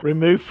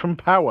removed from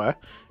power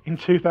in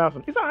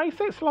 2000? Is that how you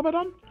say it,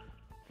 Slobodan?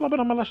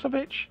 Slobodan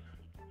Milosevic?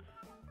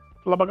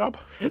 Slobogob?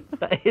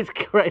 That is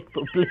correct,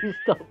 but please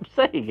stop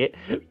saying it,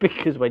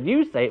 because when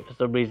you say it for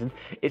some reason,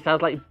 it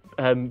sounds like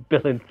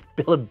Bill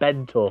and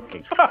Ben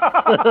talking.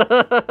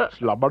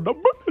 Slobodan.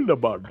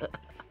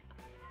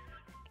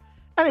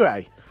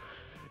 Anyway,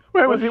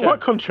 where was it?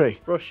 What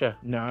country? Russia.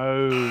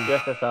 No.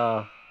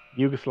 USSR.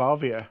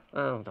 Yugoslavia.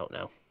 Oh, I don't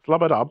know.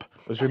 Slobodan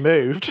was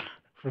removed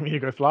from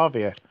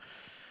Yugoslavia.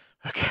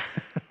 Okay.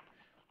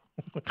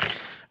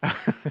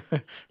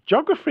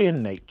 Geography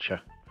and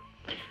nature.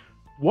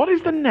 What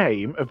is the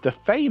name of the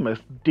famous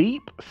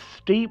deep,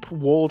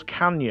 steep-walled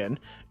canyon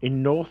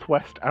in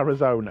northwest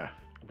Arizona?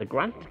 The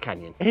Grand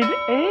Canyon. It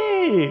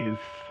is.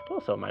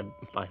 Also my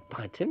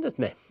Tinder's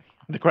name.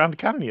 The Grand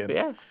Canyon?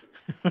 Yeah.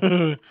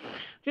 Do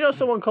you know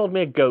someone called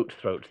me a goat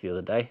throat the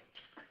other day?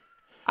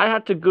 I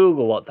had to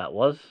Google what that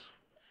was.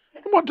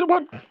 What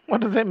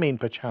does it mean,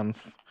 perchance?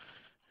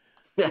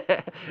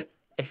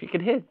 If you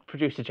can hear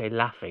producer Jay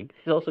laughing,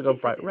 he's also gone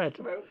bright red.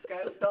 Throat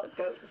goat, not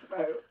goat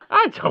throat.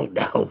 I don't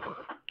know.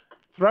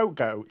 Throat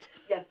goat?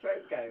 Yeah,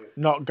 throat goat.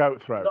 Not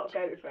goat throat? Not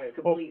goat throat,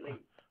 completely.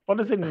 What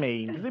does it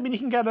mean? Does it mean you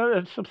can get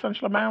a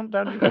substantial amount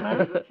down your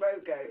mouth? The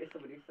throat goat is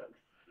somebody who sucks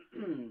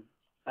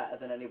better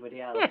than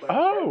anybody else. Yes.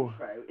 Goat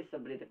throat is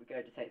somebody that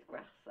regurgitates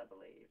grass, I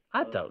believe.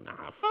 I don't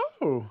know.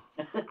 Oh.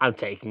 I'm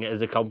taking it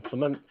as a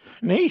compliment.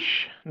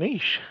 Niche.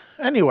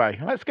 Anyway,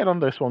 let's get on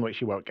this one, which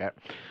you won't get.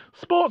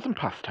 Sports and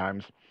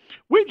pastimes.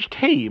 Which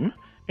team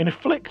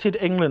inflicted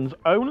England's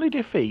only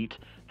defeat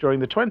during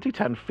the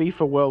 2010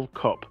 FIFA World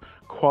Cup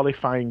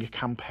qualifying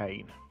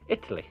campaign?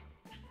 Italy.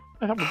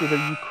 That would be the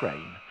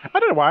Ukraine. I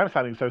don't know why I'm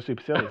sounding so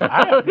supercilious.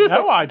 I have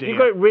no idea. You've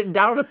got it written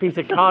down on a piece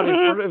of card in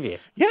front of you.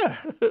 Yeah.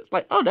 It's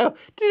like, oh no,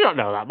 did you not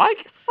know that,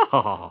 Mike?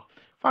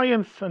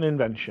 Science and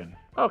invention.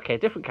 Okay,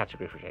 different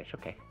category for change,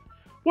 okay.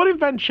 What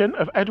invention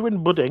of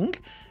Edwin Budding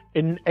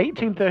in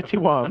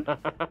 1831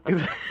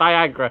 is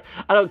Viagra.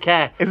 I don't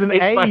care. Is an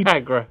it's aid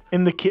Viagra.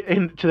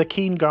 to the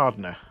keen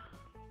gardener?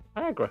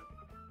 Viagra.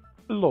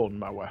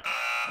 Lawnmower.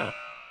 Oh.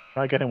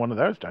 Try getting one of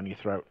those down your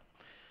throat.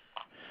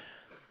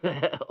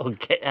 Or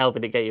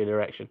helping to get you an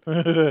erection.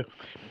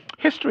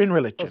 History and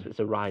religion. Plus, it's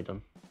a ride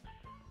on.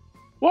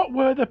 What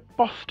were the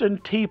Boston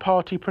Tea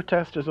Party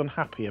protesters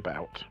unhappy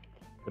about?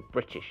 The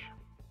British.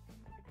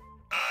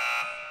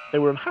 They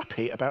were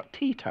unhappy about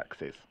tea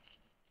taxes.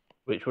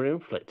 Which were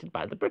inflicted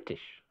by the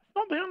British.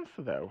 Not the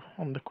answer, though,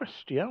 on the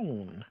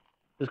question.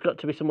 There's got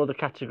to be some other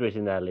categories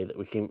in there, Lee, that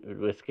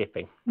we're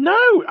skipping.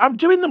 No, I'm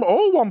doing them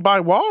all one by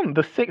one.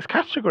 The 6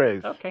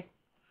 categories. Okay.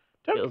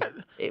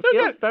 It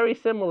feels very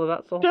similar,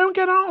 that's all. Don't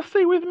get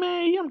arsey with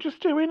me. I'm just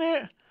doing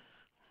it.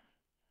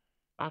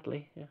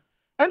 Badly, yeah.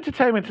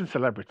 Entertainment and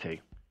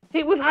celebrity.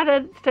 See, we've had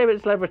entertainment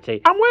and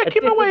celebrity. I'm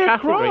working my way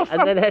across.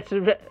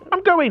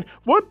 I'm going,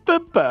 what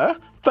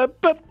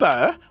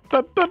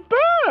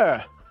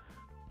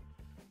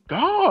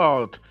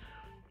God.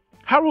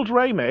 Harold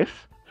Ramis,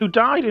 who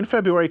died in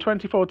February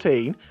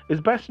 2014,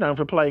 is best known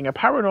for playing a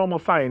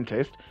paranormal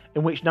scientist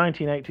in which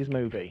 1980s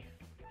movie?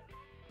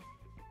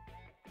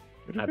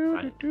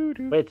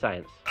 Weird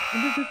science.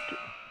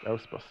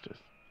 Ghostbusters.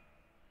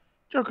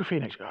 Geography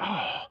and nature.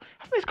 Oh,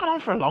 hasn't this gone on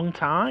for a long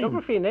time?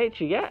 Geography and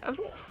nature, yeah.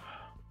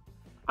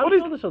 I'm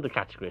sure there's other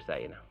categories there,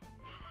 you know.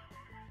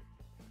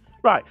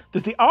 Right,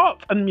 there's the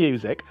arts and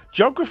music,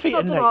 geography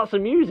and nature. Arts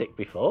and music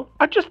before.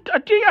 I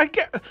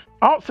get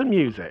arts and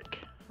music.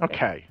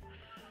 Okay.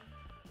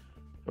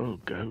 Oh,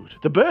 God.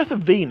 The Birth of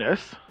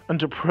Venus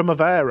and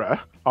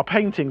Primavera are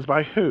paintings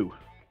by who?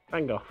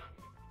 Hang off.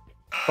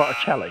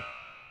 Botticelli.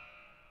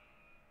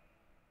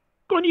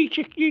 Go on, you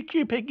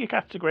pick your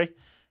category.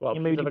 What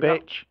you moody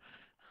bitch.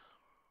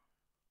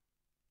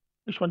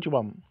 Which one do you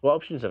want? What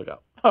options have I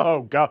got?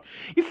 Oh, God.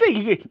 You see,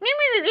 you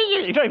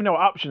don't even know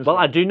what options are.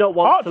 Well, I do not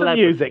want arts and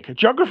music,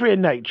 geography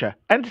and nature,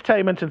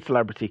 entertainment and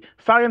celebrity,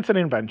 science and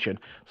invention,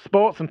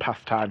 sports and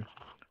pastime,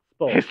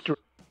 history.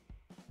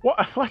 What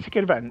athletic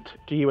event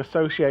do you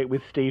associate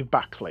with Steve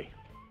Backley?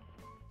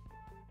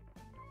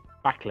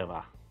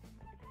 Baklava.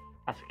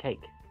 That's a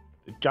cake.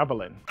 The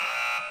javelin.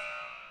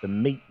 The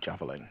meat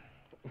javelin.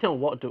 No,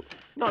 what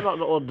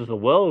does the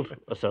world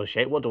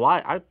associate? What do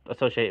I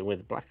associate it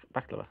with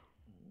baklava?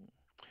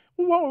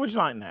 Well, what would you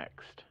like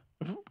next?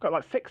 We've got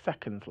like 6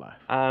 seconds left.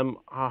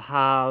 I'll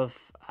have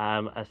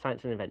a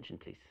science and invention,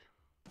 please.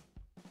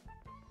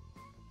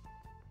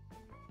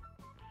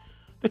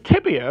 The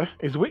tibia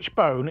is which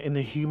bone in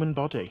the human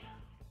body?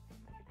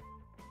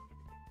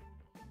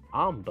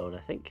 Arm bone,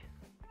 I think.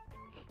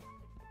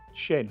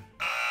 Shin.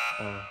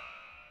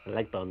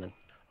 Leg bone, then.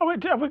 Oh,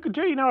 wait, have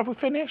we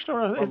finished,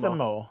 or is there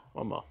more?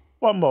 One more.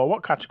 One more.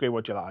 What category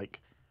would you like?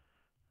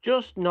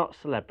 Just not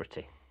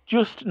celebrity.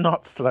 Just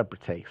not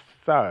celebrity.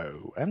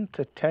 So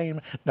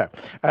entertainment. No.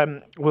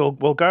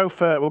 We'll go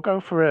for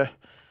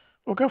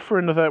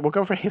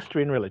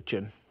history and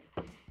religion.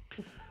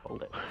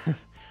 Hold it.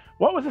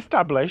 What was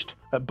established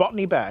at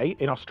Botany Bay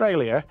in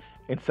Australia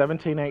in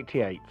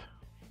 1788?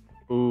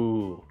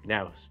 Ooh,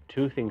 now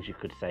 2 things you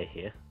could say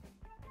here.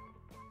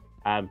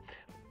 A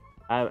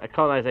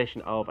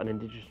colonisation of an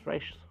indigenous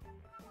race.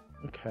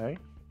 Okay,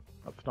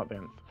 that's not the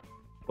answer.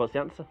 What's the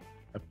answer?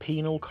 A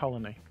penal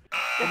colony. I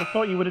would have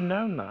thought you would have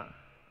known that.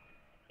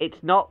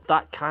 It's not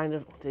that kind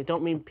of... They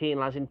don't mean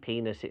penal as in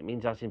penis, it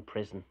means as in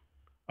prison.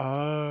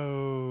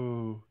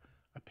 Oh,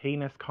 a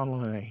penis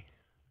colony.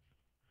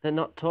 They're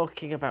not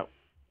talking about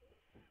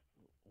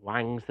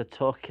wangs, they're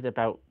talking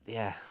about,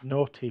 yeah...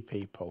 Naughty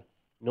people.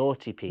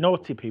 Naughty people.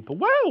 Naughty people.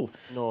 Well...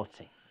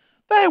 Naughty.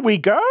 There we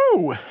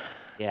go.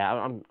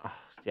 Yeah,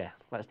 yeah,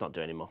 let's not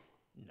do any more.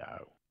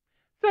 No.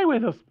 Stay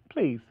with us,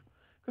 please.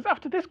 Because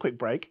after this quick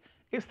break,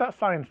 it's that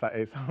science that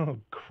is. Oh,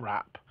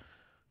 crap.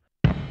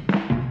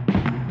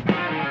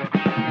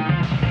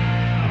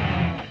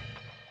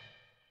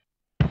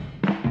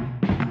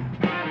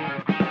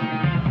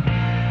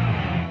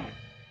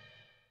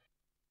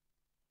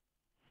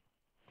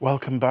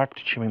 Welcome back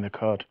to Chewing the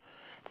Cud.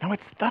 Now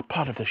it's that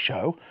part of the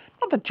show,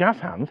 not the jazz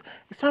hands.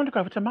 It's time to go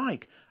over to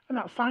Mike, and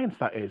that science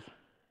that is.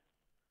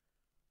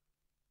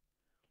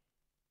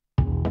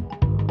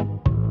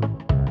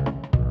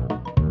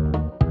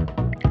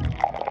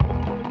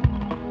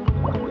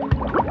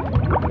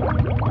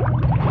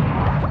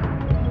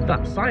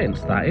 That science,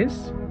 that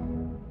is.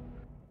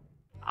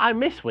 I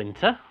miss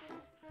winter.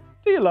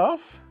 Do you love?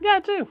 Yeah, I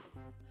do.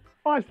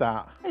 Why's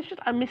that? It's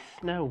just I miss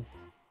snow.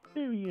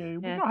 Do you?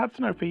 Yeah. We've not had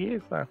snow for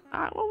years, though.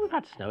 Well, we've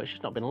had snow. It's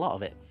just not been a lot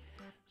of it.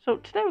 So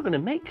today we're going to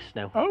make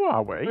snow. Oh,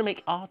 are we? We're going to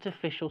make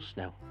artificial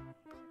snow.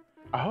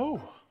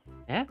 Oh.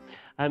 Yeah.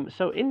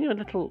 So in your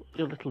little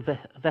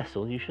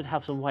vessel, you should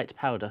have some white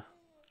powder.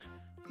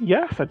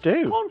 Yes, I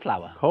do.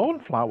 Cornflour.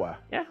 Cornflour.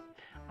 Yeah.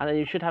 And then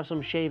you should have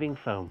some shaving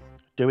foam.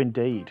 Do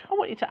indeed. I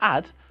want you to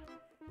add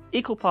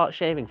equal parts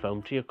shaving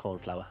foam to your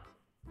cornflour.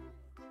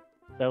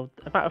 So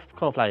the amount of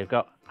cornflour you've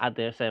got, add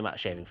the same amount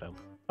of shaving foam.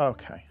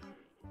 Okay.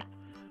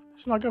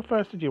 Shall I go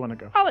first, or do you want to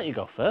go? I'll let you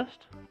go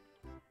first.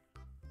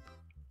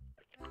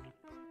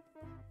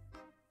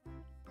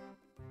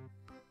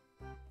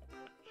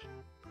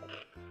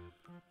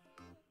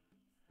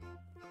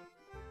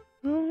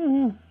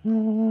 Oh,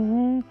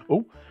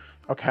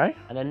 okay.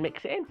 And then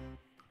mix it in.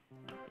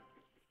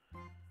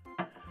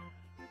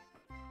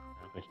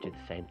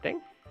 the same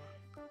thing.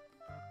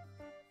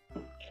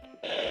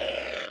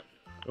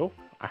 Oh,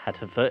 I had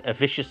a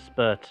vicious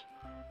spurt.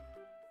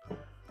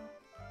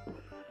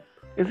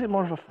 Is it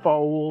more of a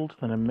fold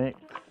than a mix?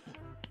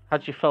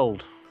 How'd you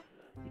fold?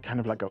 You kind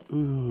of like go,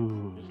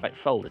 ooh. Just like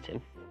fold it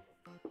in.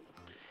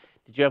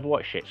 Did you ever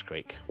watch Schitt's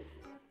Creek?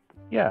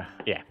 Yeah.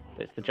 Yeah,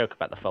 it's the joke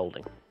about the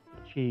folding.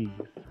 Cheese.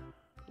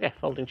 Yeah,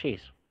 folding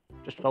cheese.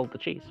 Just fold the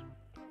cheese.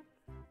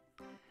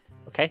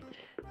 Okay,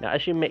 now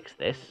as you mix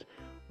this,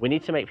 we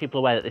need to make people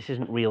aware that this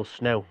isn't real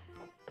snow.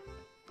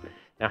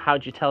 Now, how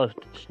do you tell if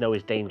snow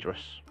is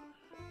dangerous?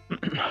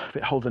 If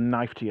it holds a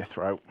knife to your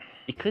throat.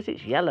 Because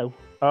it's yellow.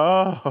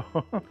 Oh.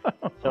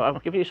 So I'll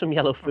give you some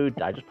yellow food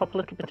dye. Just pop a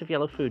little bit of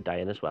yellow food dye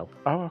in as well.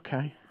 Oh,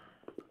 okay.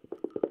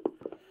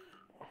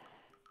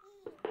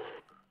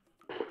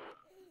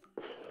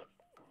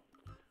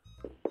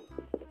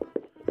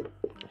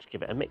 Just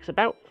give it a mix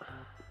about.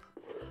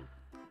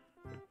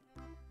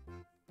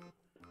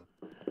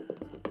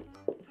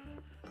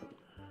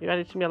 You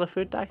added some yellow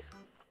food dye?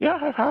 Yeah,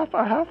 I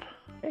have.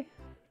 Okay.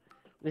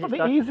 It's not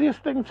the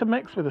easiest thing to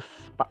mix with a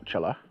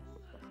spatula.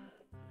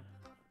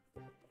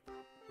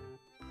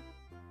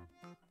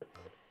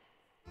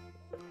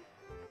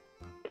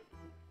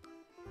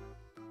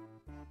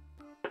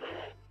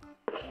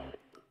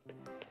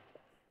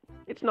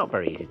 It's not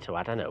very easy to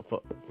add, I know,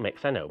 but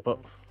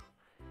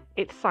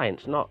it's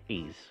science, not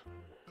ease.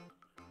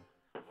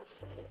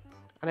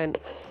 And then,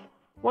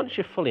 once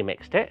you've fully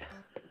mixed it,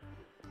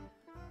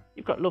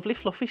 you've got lovely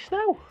fluffy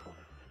snow.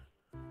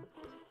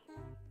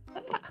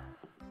 Like that.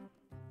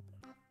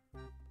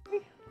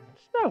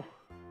 Snow.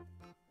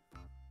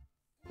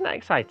 Isn't that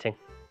exciting?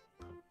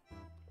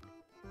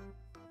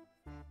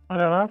 I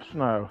don't have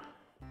snow.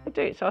 You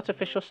do, it's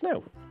artificial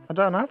snow. I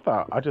don't have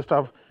that. I just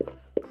have...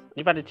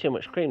 You've added too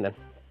much cream then.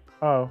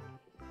 Oh.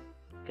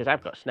 Because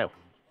I've got snow.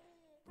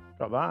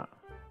 Got that.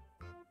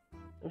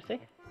 Let me see.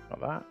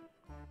 Got that.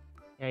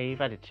 Yeah,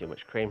 you've added too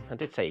much cream. I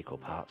did say equal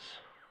parts.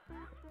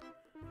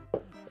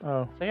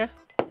 Oh. So yeah.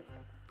 So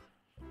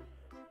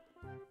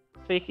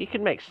you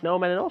could make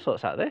snowmen and all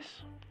sorts out of this.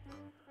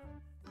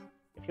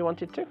 If you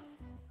wanted to.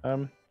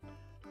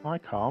 I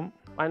can't.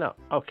 Why not?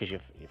 Oh, because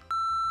you've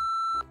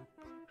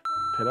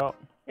it up.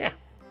 Yeah.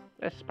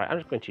 I'm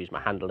just going to use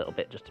my hand a little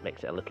bit just to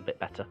mix it a little bit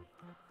better.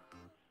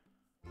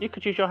 You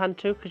could use your hand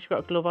too, because you've got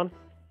a glove on.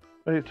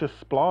 But it's just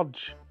splodge.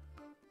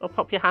 Or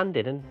pop your hand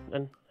in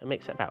and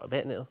mix it about a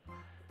bit and it'll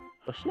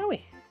go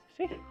snowy.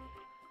 See?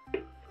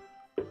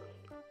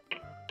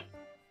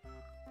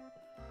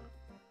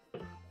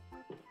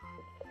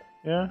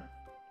 Yeah.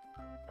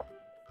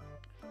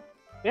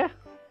 Yeah.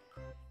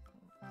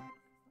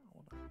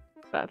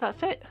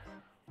 That's it.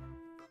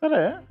 Is that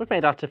it? We've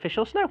made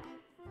artificial snow.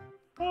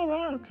 Oh,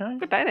 right, okay.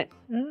 Good day, innit?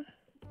 Yeah.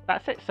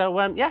 That's it. So,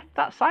 yeah,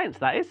 that's science,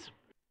 that is.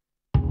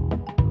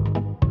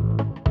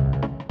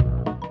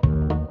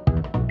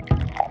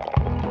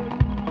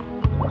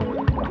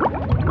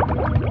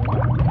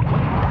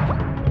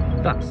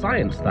 That's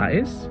science, that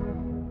is.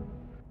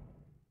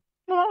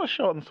 Well, that was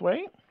short and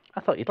sweet. I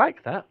thought you'd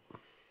like that.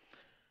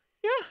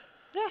 Yeah.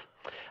 Yeah.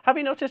 Have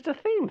you noticed a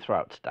theme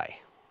throughout today?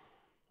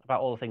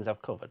 About all the things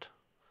I've covered?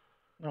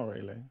 Not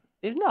really.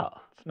 You've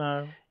not?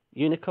 Snow.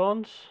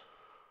 Unicorns.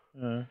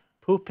 Yeah.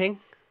 Pooping.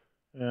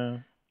 Yeah.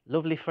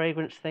 Lovely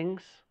fragrance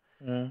things.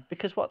 Yeah.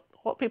 Because what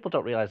people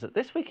don't realise that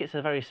this week it's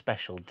a very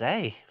special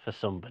day for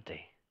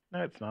somebody.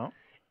 No, it's not.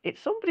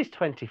 It's somebody's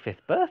 25th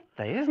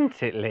birthday,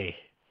 isn't it, Leigh?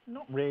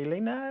 Not really,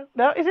 no.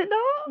 No, is it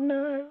not?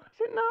 No.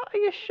 Is it not? Are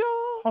you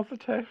sure?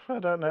 Positive. I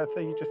don't know.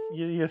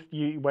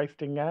 You're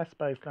wasting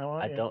airspace now,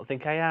 aren't you? I don't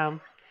think I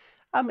am.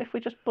 If we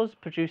just buzz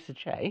producer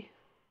Jay,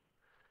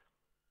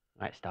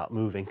 might start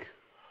moving.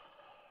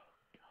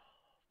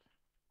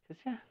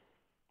 Because yeah,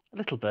 a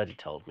little birdie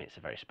told me it's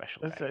a very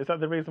special day. Is that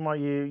the reason why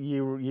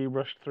you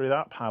rushed through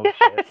that pile of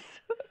shit? Yes.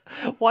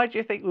 Why do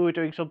you think we were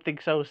doing something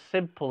so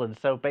simple and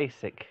so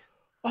basic?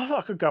 I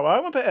thought I could go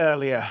home a bit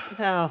earlier.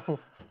 No.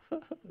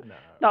 No.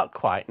 Not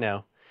quite,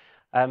 no.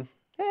 Yeah,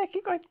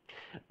 keep going.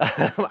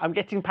 I'm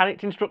getting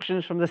panicked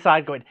instructions from the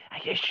side going, are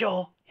you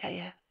sure?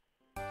 Yeah.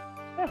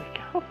 There we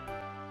go.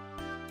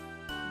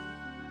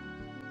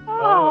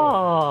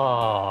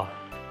 Oh.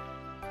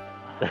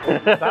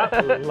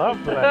 That's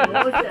lovely.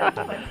 What was it?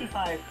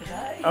 25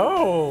 today.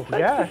 Oh,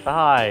 yeah.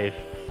 5.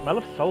 Smell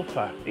of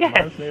sulphur. Yes.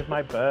 Reminds me of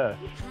my birth.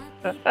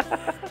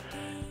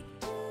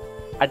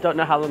 I don't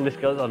know how long this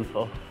goes on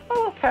for.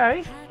 Oh,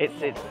 okay.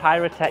 It's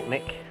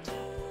pyrotechnic.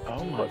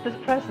 Oh my. But there's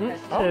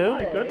presents too. Oh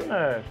my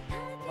goodness.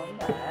 One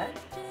there.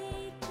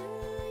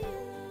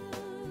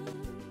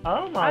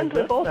 Oh my And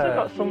goodness. we've also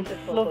got some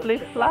lovely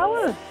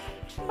flowers.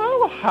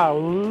 Oh, how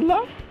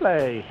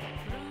lovely.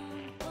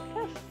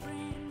 Yes.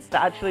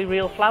 They're actually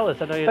real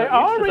flowers. I know you're They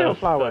not used are to real those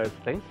flowers. sorts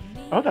of things.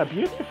 Oh, they're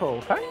beautiful.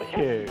 Thank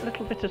you. A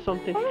little bit of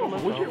something. Oh, from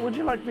us all. would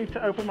you like me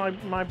to open my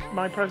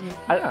present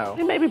now?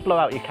 Maybe blow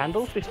out your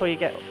candles before you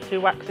get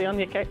too waxy on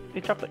your cake,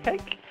 your chocolate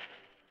cake.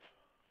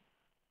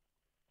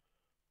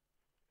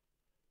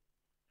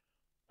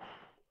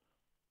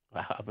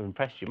 I'm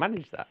impressed you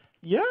managed that.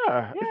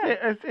 Yeah.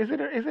 Is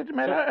it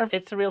made out of...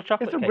 It's a real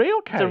chocolate cake. It's a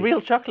real cake? It's a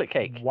real chocolate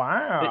cake.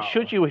 Wow. That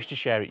should you wish to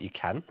share it, you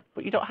can,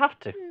 but you don't have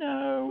to.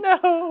 No.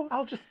 No.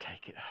 I'll just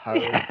take it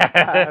home.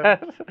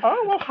 Yes.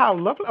 Oh, well, how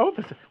lovely. Oh,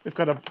 we've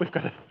got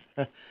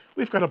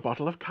a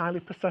bottle of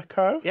Kylie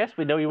Prosecco. Yes,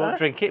 we know you won't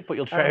drink it, but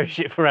you'll cherish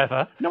it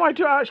forever. No, I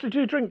actually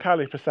do drink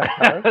Kylie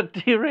Prosecco.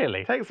 Do you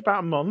really? It takes about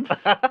a month.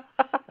 But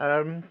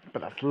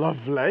that's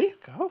lovely.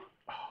 Go.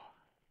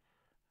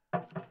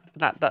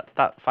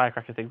 That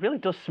firecracker thing really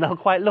does smell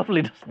quite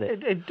lovely, doesn't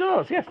it? It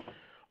does, yes.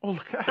 Oh,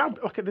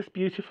 look at this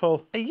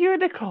beautiful... A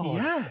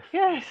unicorn. Yes.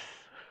 Yes.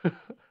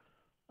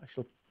 I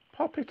shall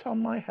pop it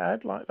on my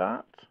head like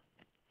that.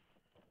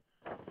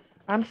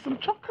 And some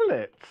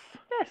chocolates.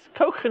 Yes,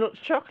 coconut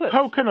chocolates.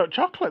 Coconut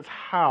chocolates.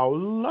 How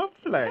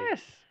lovely.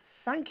 Yes.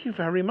 Thank you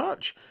very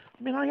much.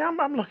 I mean,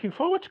 I'm looking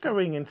forward to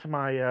going into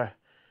my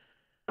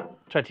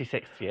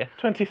 26th year.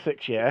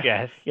 26th year.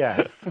 Yes.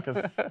 Yes.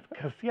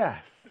 Because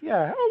yes.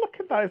 Yeah. Oh, look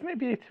at that. Isn't it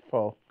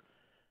beautiful?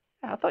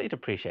 Yeah, I thought you'd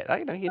appreciate that,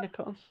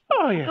 unicorns.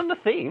 Oh, yes. On the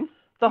theme.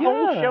 The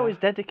whole show is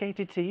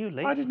dedicated to you,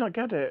 Leigh. I did not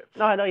get it.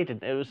 No, I know you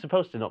didn't. It was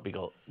supposed to not be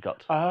got.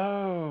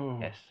 Oh.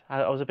 Yes.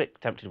 I was a bit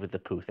tempted with the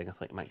poo thing. I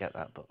thought you might get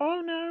that, but...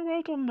 Oh, no.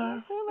 Well done,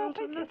 though. Well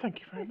done. No, thank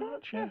you very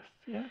much. Yes.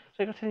 Yes.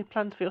 So you got any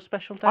plans for your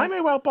special day? I may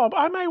well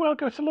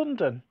go to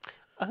London.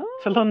 Oh.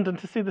 To London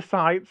to see the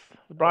sights,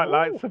 the bright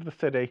lights of the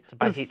city. To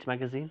buy Heat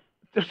magazine.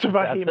 To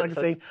buy Heat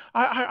magazine.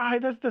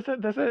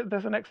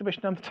 There's an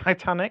exhibition on the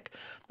Titanic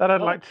that I'd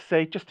like to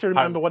see, just to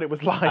remember what it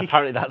was like.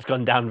 Apparently that's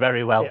gone down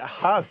very well. It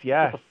has,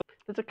 yes.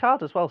 There's a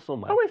card as well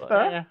somewhere. Oh, is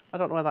there? Yeah, I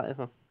don't know where that is.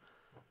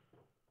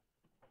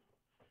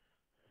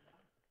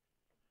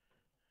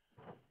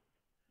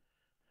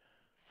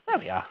 There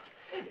we are.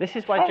 This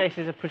is why Jace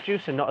is a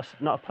producer, not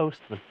a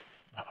postman.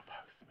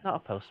 Not a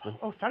postman.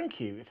 Oh, thank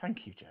you,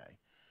 Jay.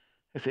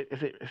 Is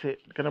it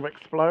going to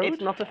explode?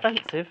 It's not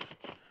offensive.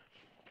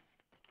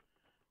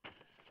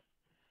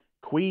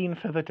 Queen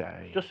for the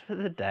day. Just for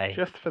the day.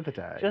 Just for the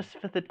day. Just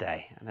for the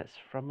day, and it's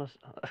from us.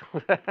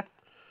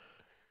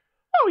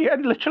 Oh yeah,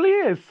 it literally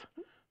is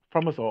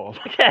from us all.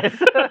 Yes.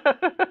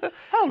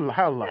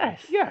 How lovely.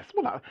 Yes. Yes.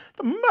 Well, that's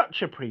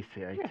much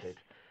appreciated. Yes.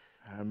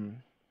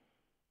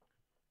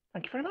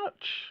 Thank you very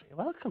much. You're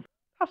welcome.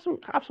 Have some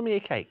of your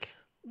cake.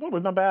 Well,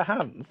 with my bare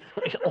hands.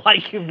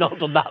 Like you've not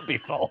done that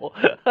before.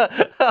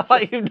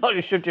 Like you've not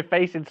just shoved your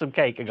face in some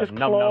cake and just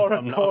gone claw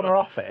nom, a corner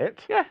off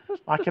it. Yeah.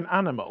 Like an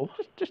animal.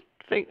 Just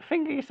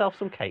finger yourself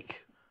some cake.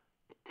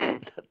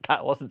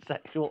 That wasn't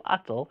sexual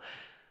at all.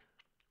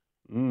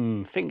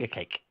 Finger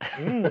cake.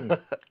 Would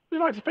you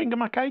like to finger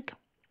my cake?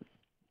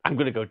 I'm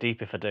going to go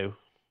deep if I do.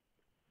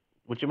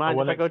 Would you mind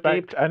if I go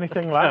deep?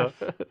 Anything less.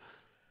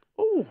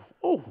 Oh,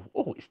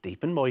 it's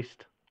deep and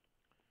moist.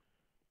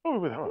 There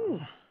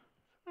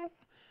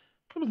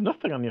was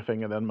nothing on your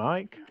finger then,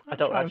 Mike. I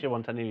don't actually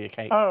want any of your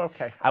cake. Oh,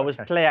 okay. I was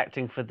play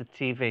acting for the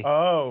TV.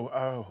 Oh,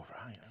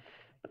 right.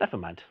 But never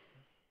mind.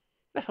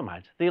 Never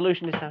mind. The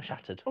illusion is now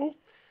shattered. Oh,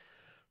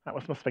 that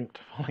was my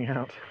sphincter falling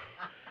out.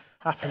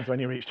 Happens when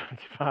you reach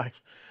 25.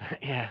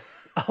 Yeah.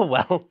 Oh,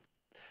 well.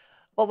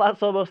 Well,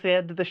 that's almost the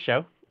end of the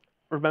show.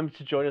 Remember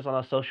to join us on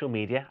our social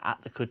media at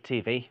The Cud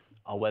TV.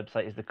 Our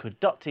website is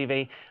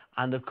thecud.tv.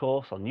 And, of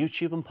course, on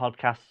YouTube and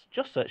podcasts,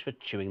 just search for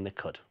Chewing the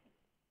Cud.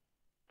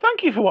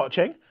 Thank you for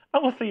watching,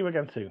 and we'll see you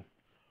again soon.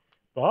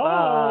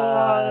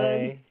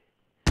 Bye.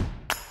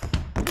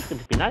 I'm just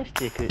going to be nice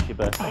to you because it's your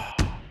birthday.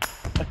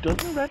 A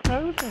dozen red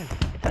roses.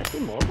 It's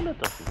actually more than a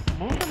dozen.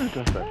 More than a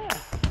dozen. Yeah.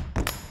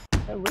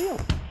 They're real.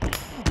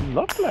 Oh,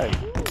 lovely.